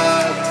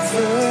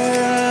cover.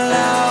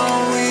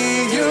 Now we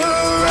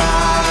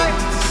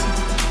arise.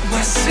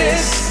 My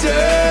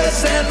sisters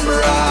and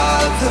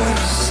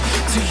brothers,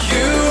 do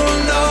you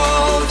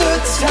know the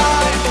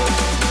time?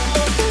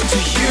 Do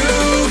you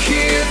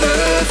hear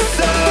the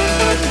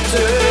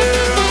thunder?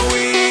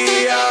 We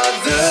are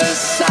the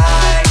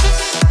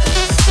sights.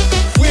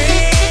 We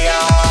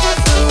are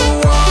the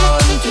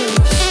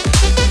wonders.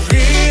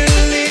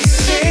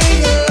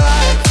 Releasing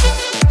life,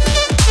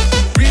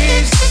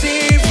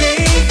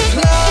 receiving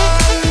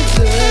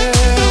plunder.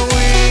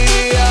 We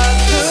are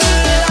the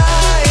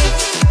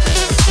lights.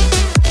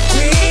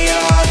 We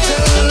are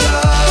the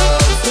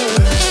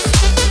lovers.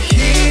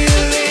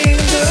 Healing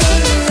the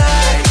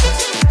night,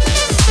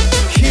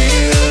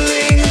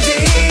 healing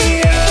the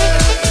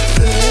earth.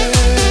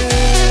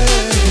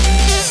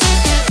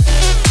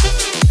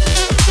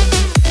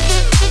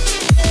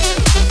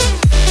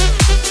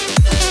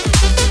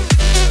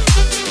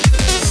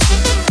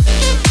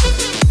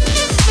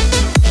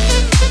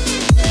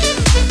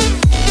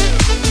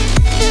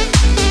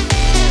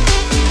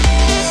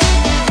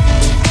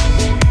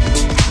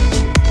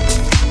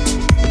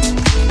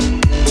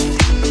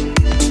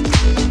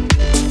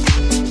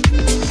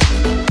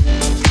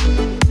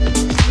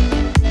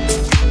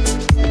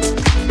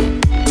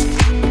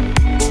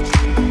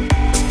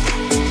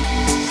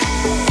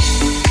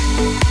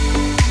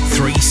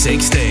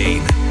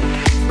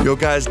 Yo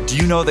guys, do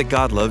you know that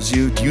God loves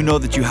you? Do you know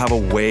that you have a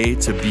way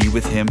to be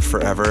with him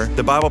forever?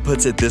 The Bible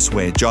puts it this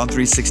way. John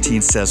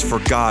 3:16 says, "For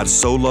God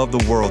so loved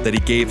the world that he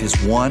gave his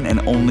one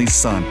and only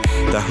Son,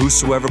 that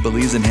whosoever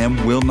believes in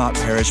him will not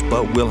perish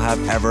but will have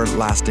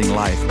everlasting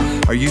life."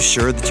 Are you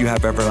sure that you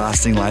have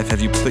everlasting life?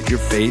 Have you put your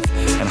faith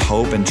and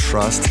hope and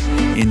trust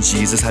in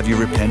Jesus? Have you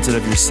repented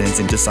of your sins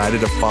and decided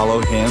to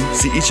follow him?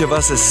 See, each of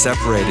us is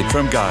separated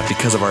from God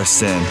because of our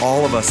sin.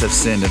 All of us have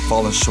sinned and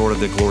fallen short of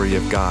the glory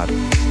of God.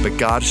 But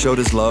God showed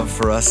his love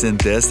for us in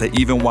this, that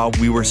even while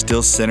we were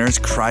still sinners,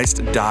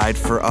 Christ died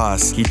for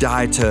us. He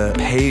died to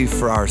pay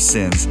for our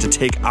sins, to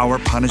take our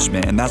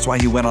punishment, and that's why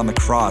he went on the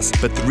cross.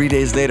 But 3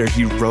 days later,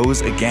 he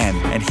rose again,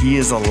 and he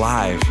is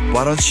alive.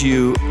 Why don't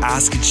you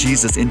ask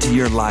Jesus into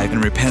your life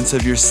and repent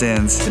of your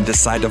sins and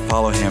decide to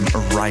follow him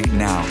right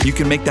now? You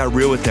can make that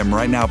real with him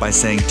right now by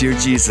saying, "Dear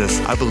Jesus,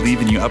 I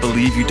believe in you. I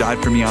believe you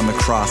died for me on the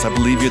cross. I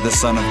believe you're the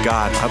Son of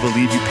God. I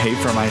believe you paid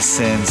for my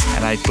sins,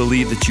 and I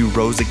believe that you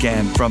rose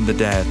again from the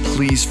dead.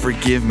 Please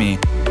forgive me."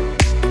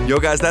 Yo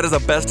guys, that is the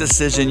best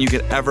decision you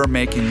could ever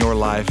make in your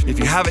life. If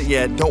you haven't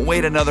yet, don't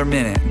wait another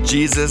minute.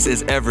 Jesus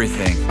is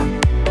everything.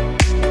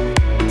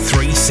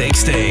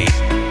 360.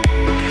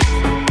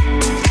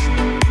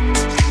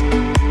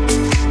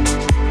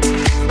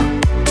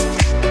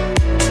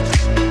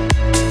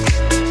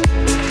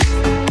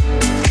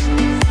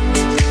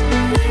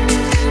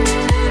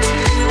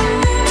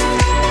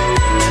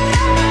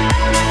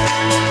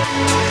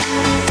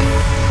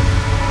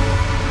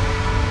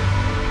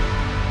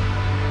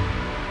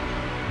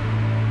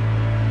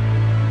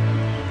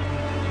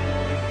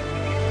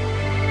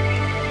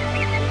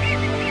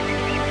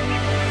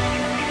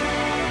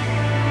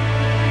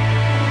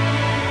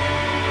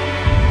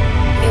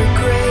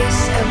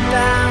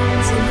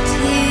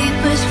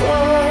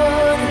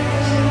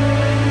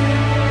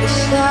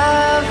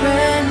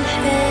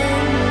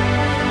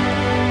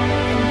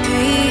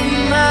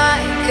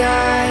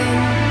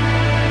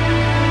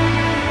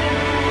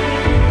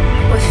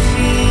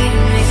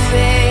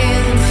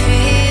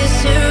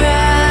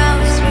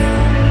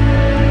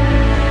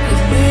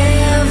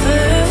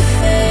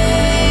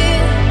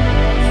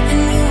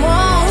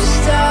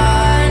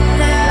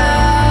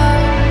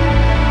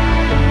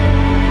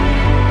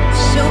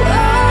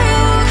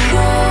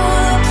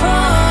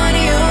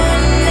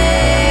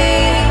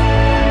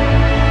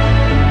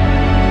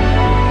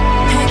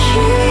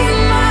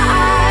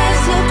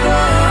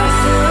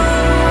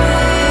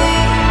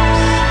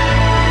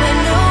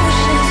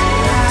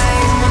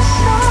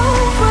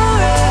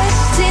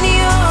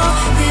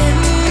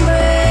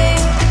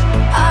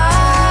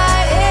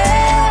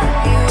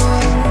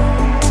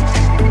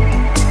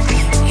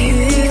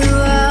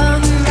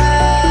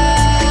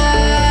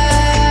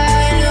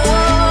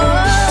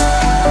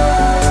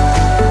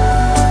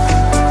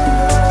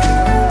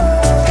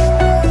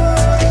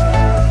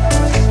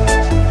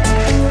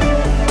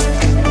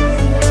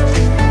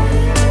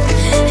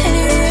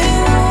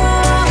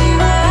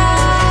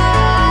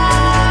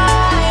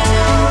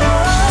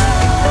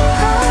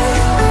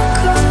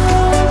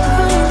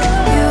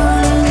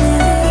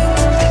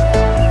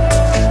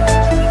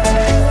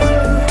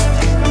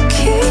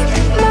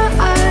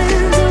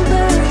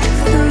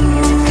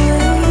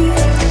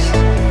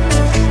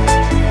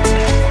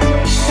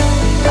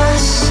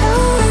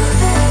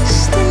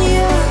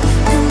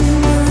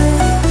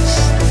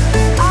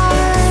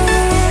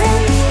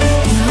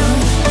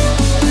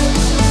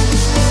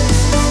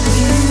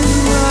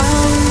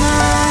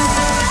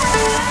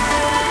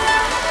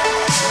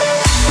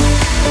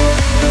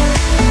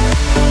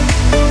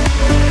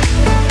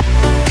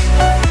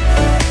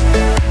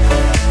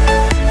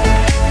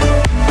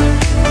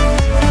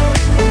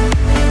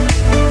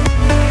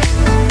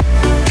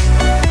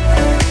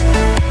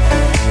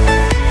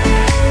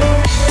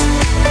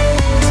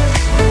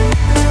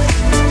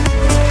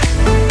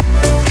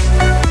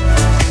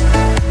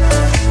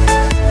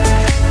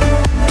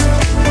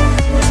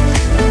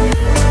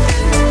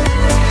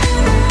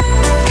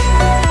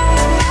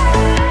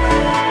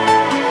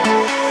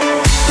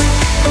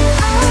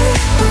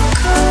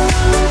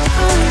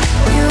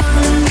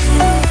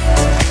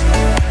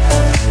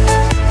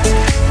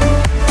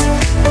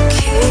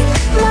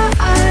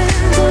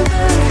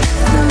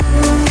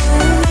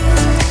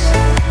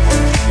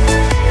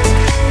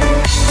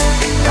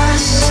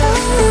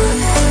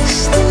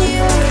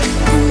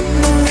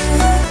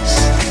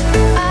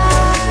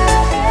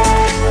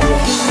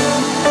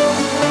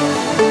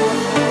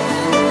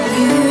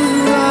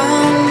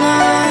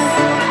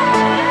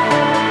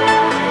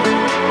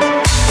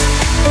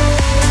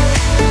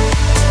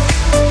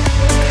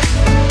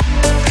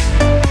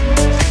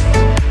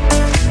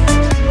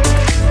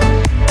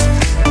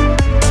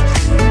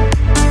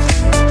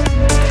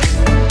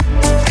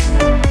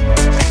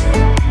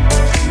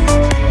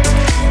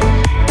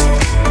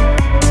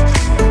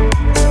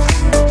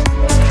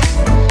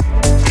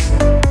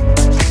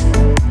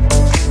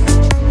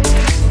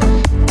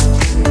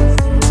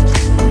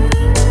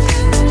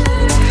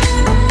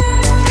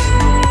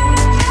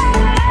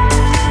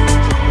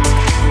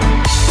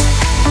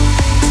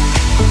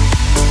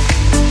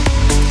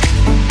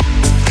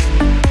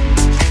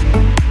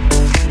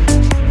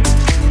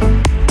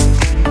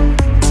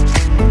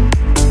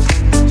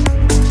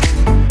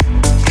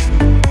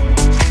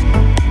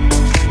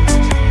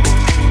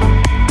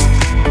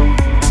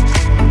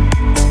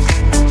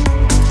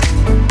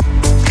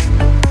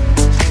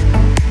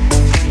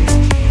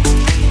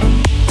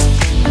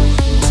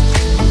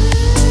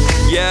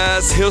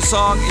 That's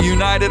Hillsong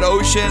United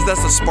Oceans.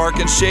 That's the Spark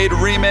and Shade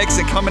remix.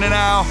 And coming in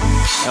now,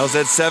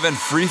 LZ7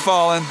 Free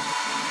Fallin'.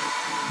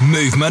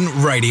 Movement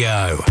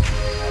Radio.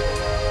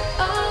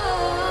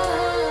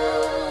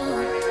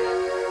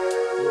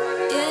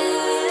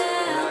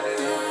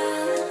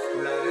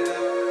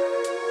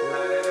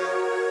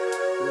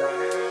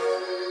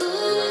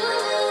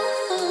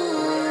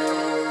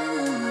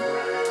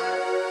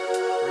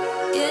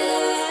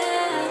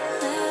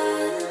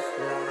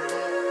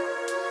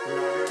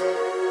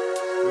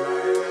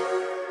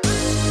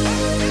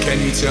 Can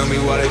you tell me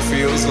what it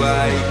feels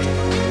like?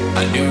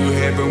 I knew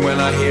heaven when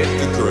I hit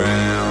the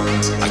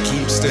ground. I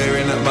keep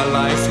staring at my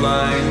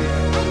lifeline.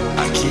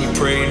 I keep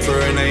praying for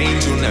an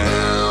angel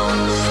now.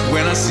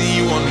 When I see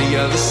you on the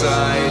other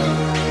side,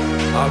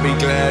 I'll be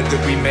glad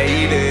that we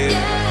made it.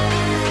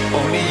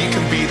 Only you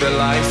can be the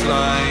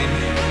lifeline.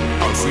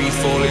 I'm free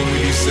falling,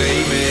 will you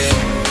save me?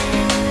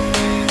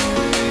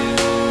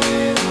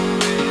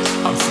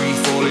 I'm free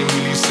falling,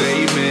 will you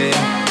save me?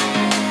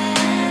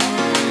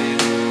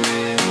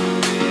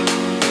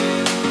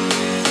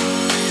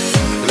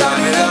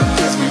 Light it up,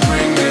 cause we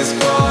bring this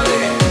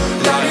party.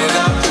 Light it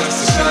up just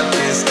to shut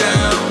this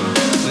down.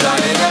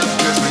 Light it up,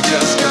 cause we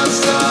just got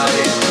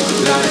started.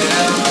 Light it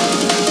up,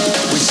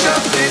 we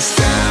shut this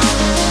down.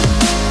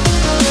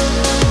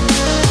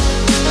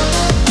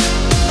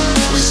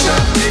 We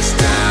shut this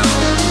down.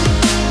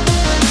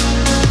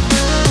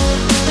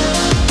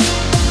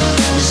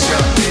 We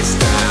shut this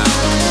down.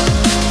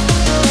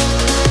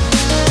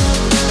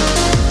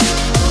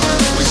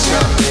 We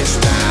shut this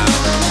down.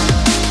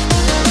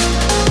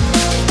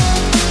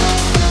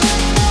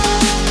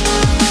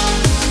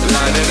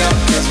 Light it up,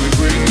 cause we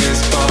bring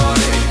this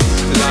party.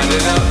 Light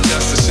it up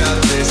just to shut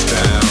this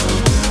down.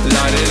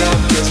 Light it up,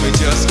 cause we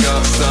just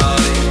got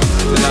started.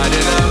 Light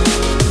it up,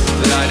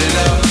 light it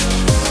up.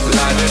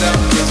 Light it up,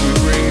 cause we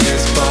bring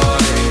this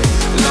party.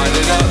 Light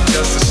it up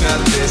just to shut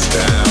this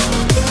down.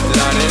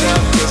 Light it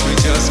up, cause we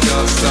just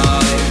got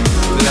started.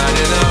 Light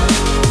it up,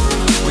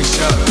 we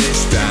shut this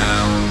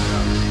down.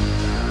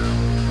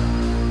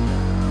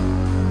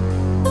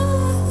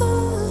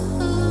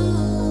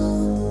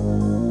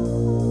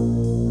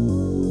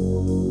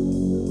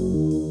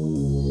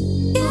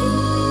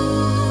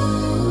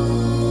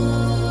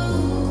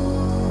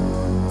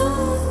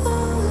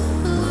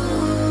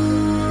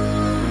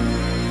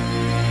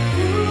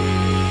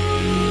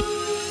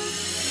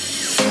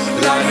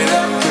 Light it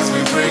up, cause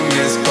we bring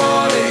this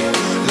party.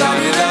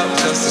 Light it up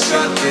just to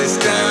shut this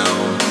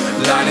down.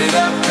 Light it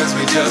up, cause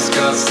we just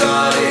got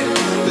started.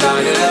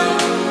 Light it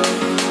up,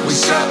 we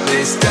shut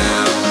this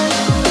down.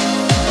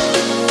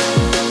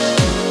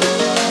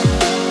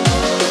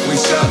 We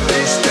shut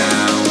this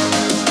down.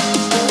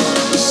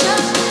 We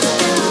shut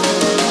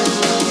this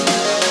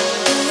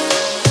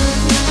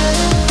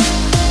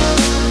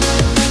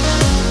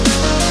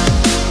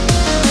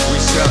down. We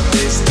shut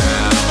this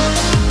down.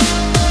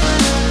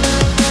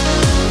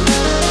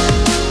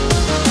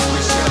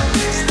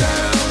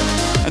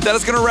 And that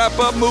is going to wrap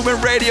up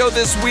Movement Radio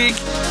this week.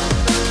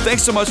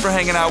 Thanks so much for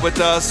hanging out with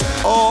us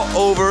all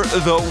over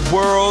the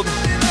world.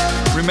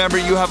 Remember,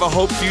 you have a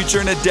hope, future,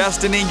 and a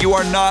destiny. You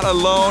are not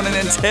alone. And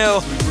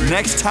until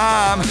next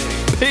time,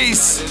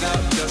 peace.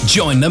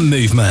 Join the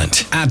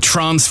movement at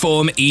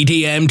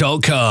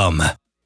transformedm.com.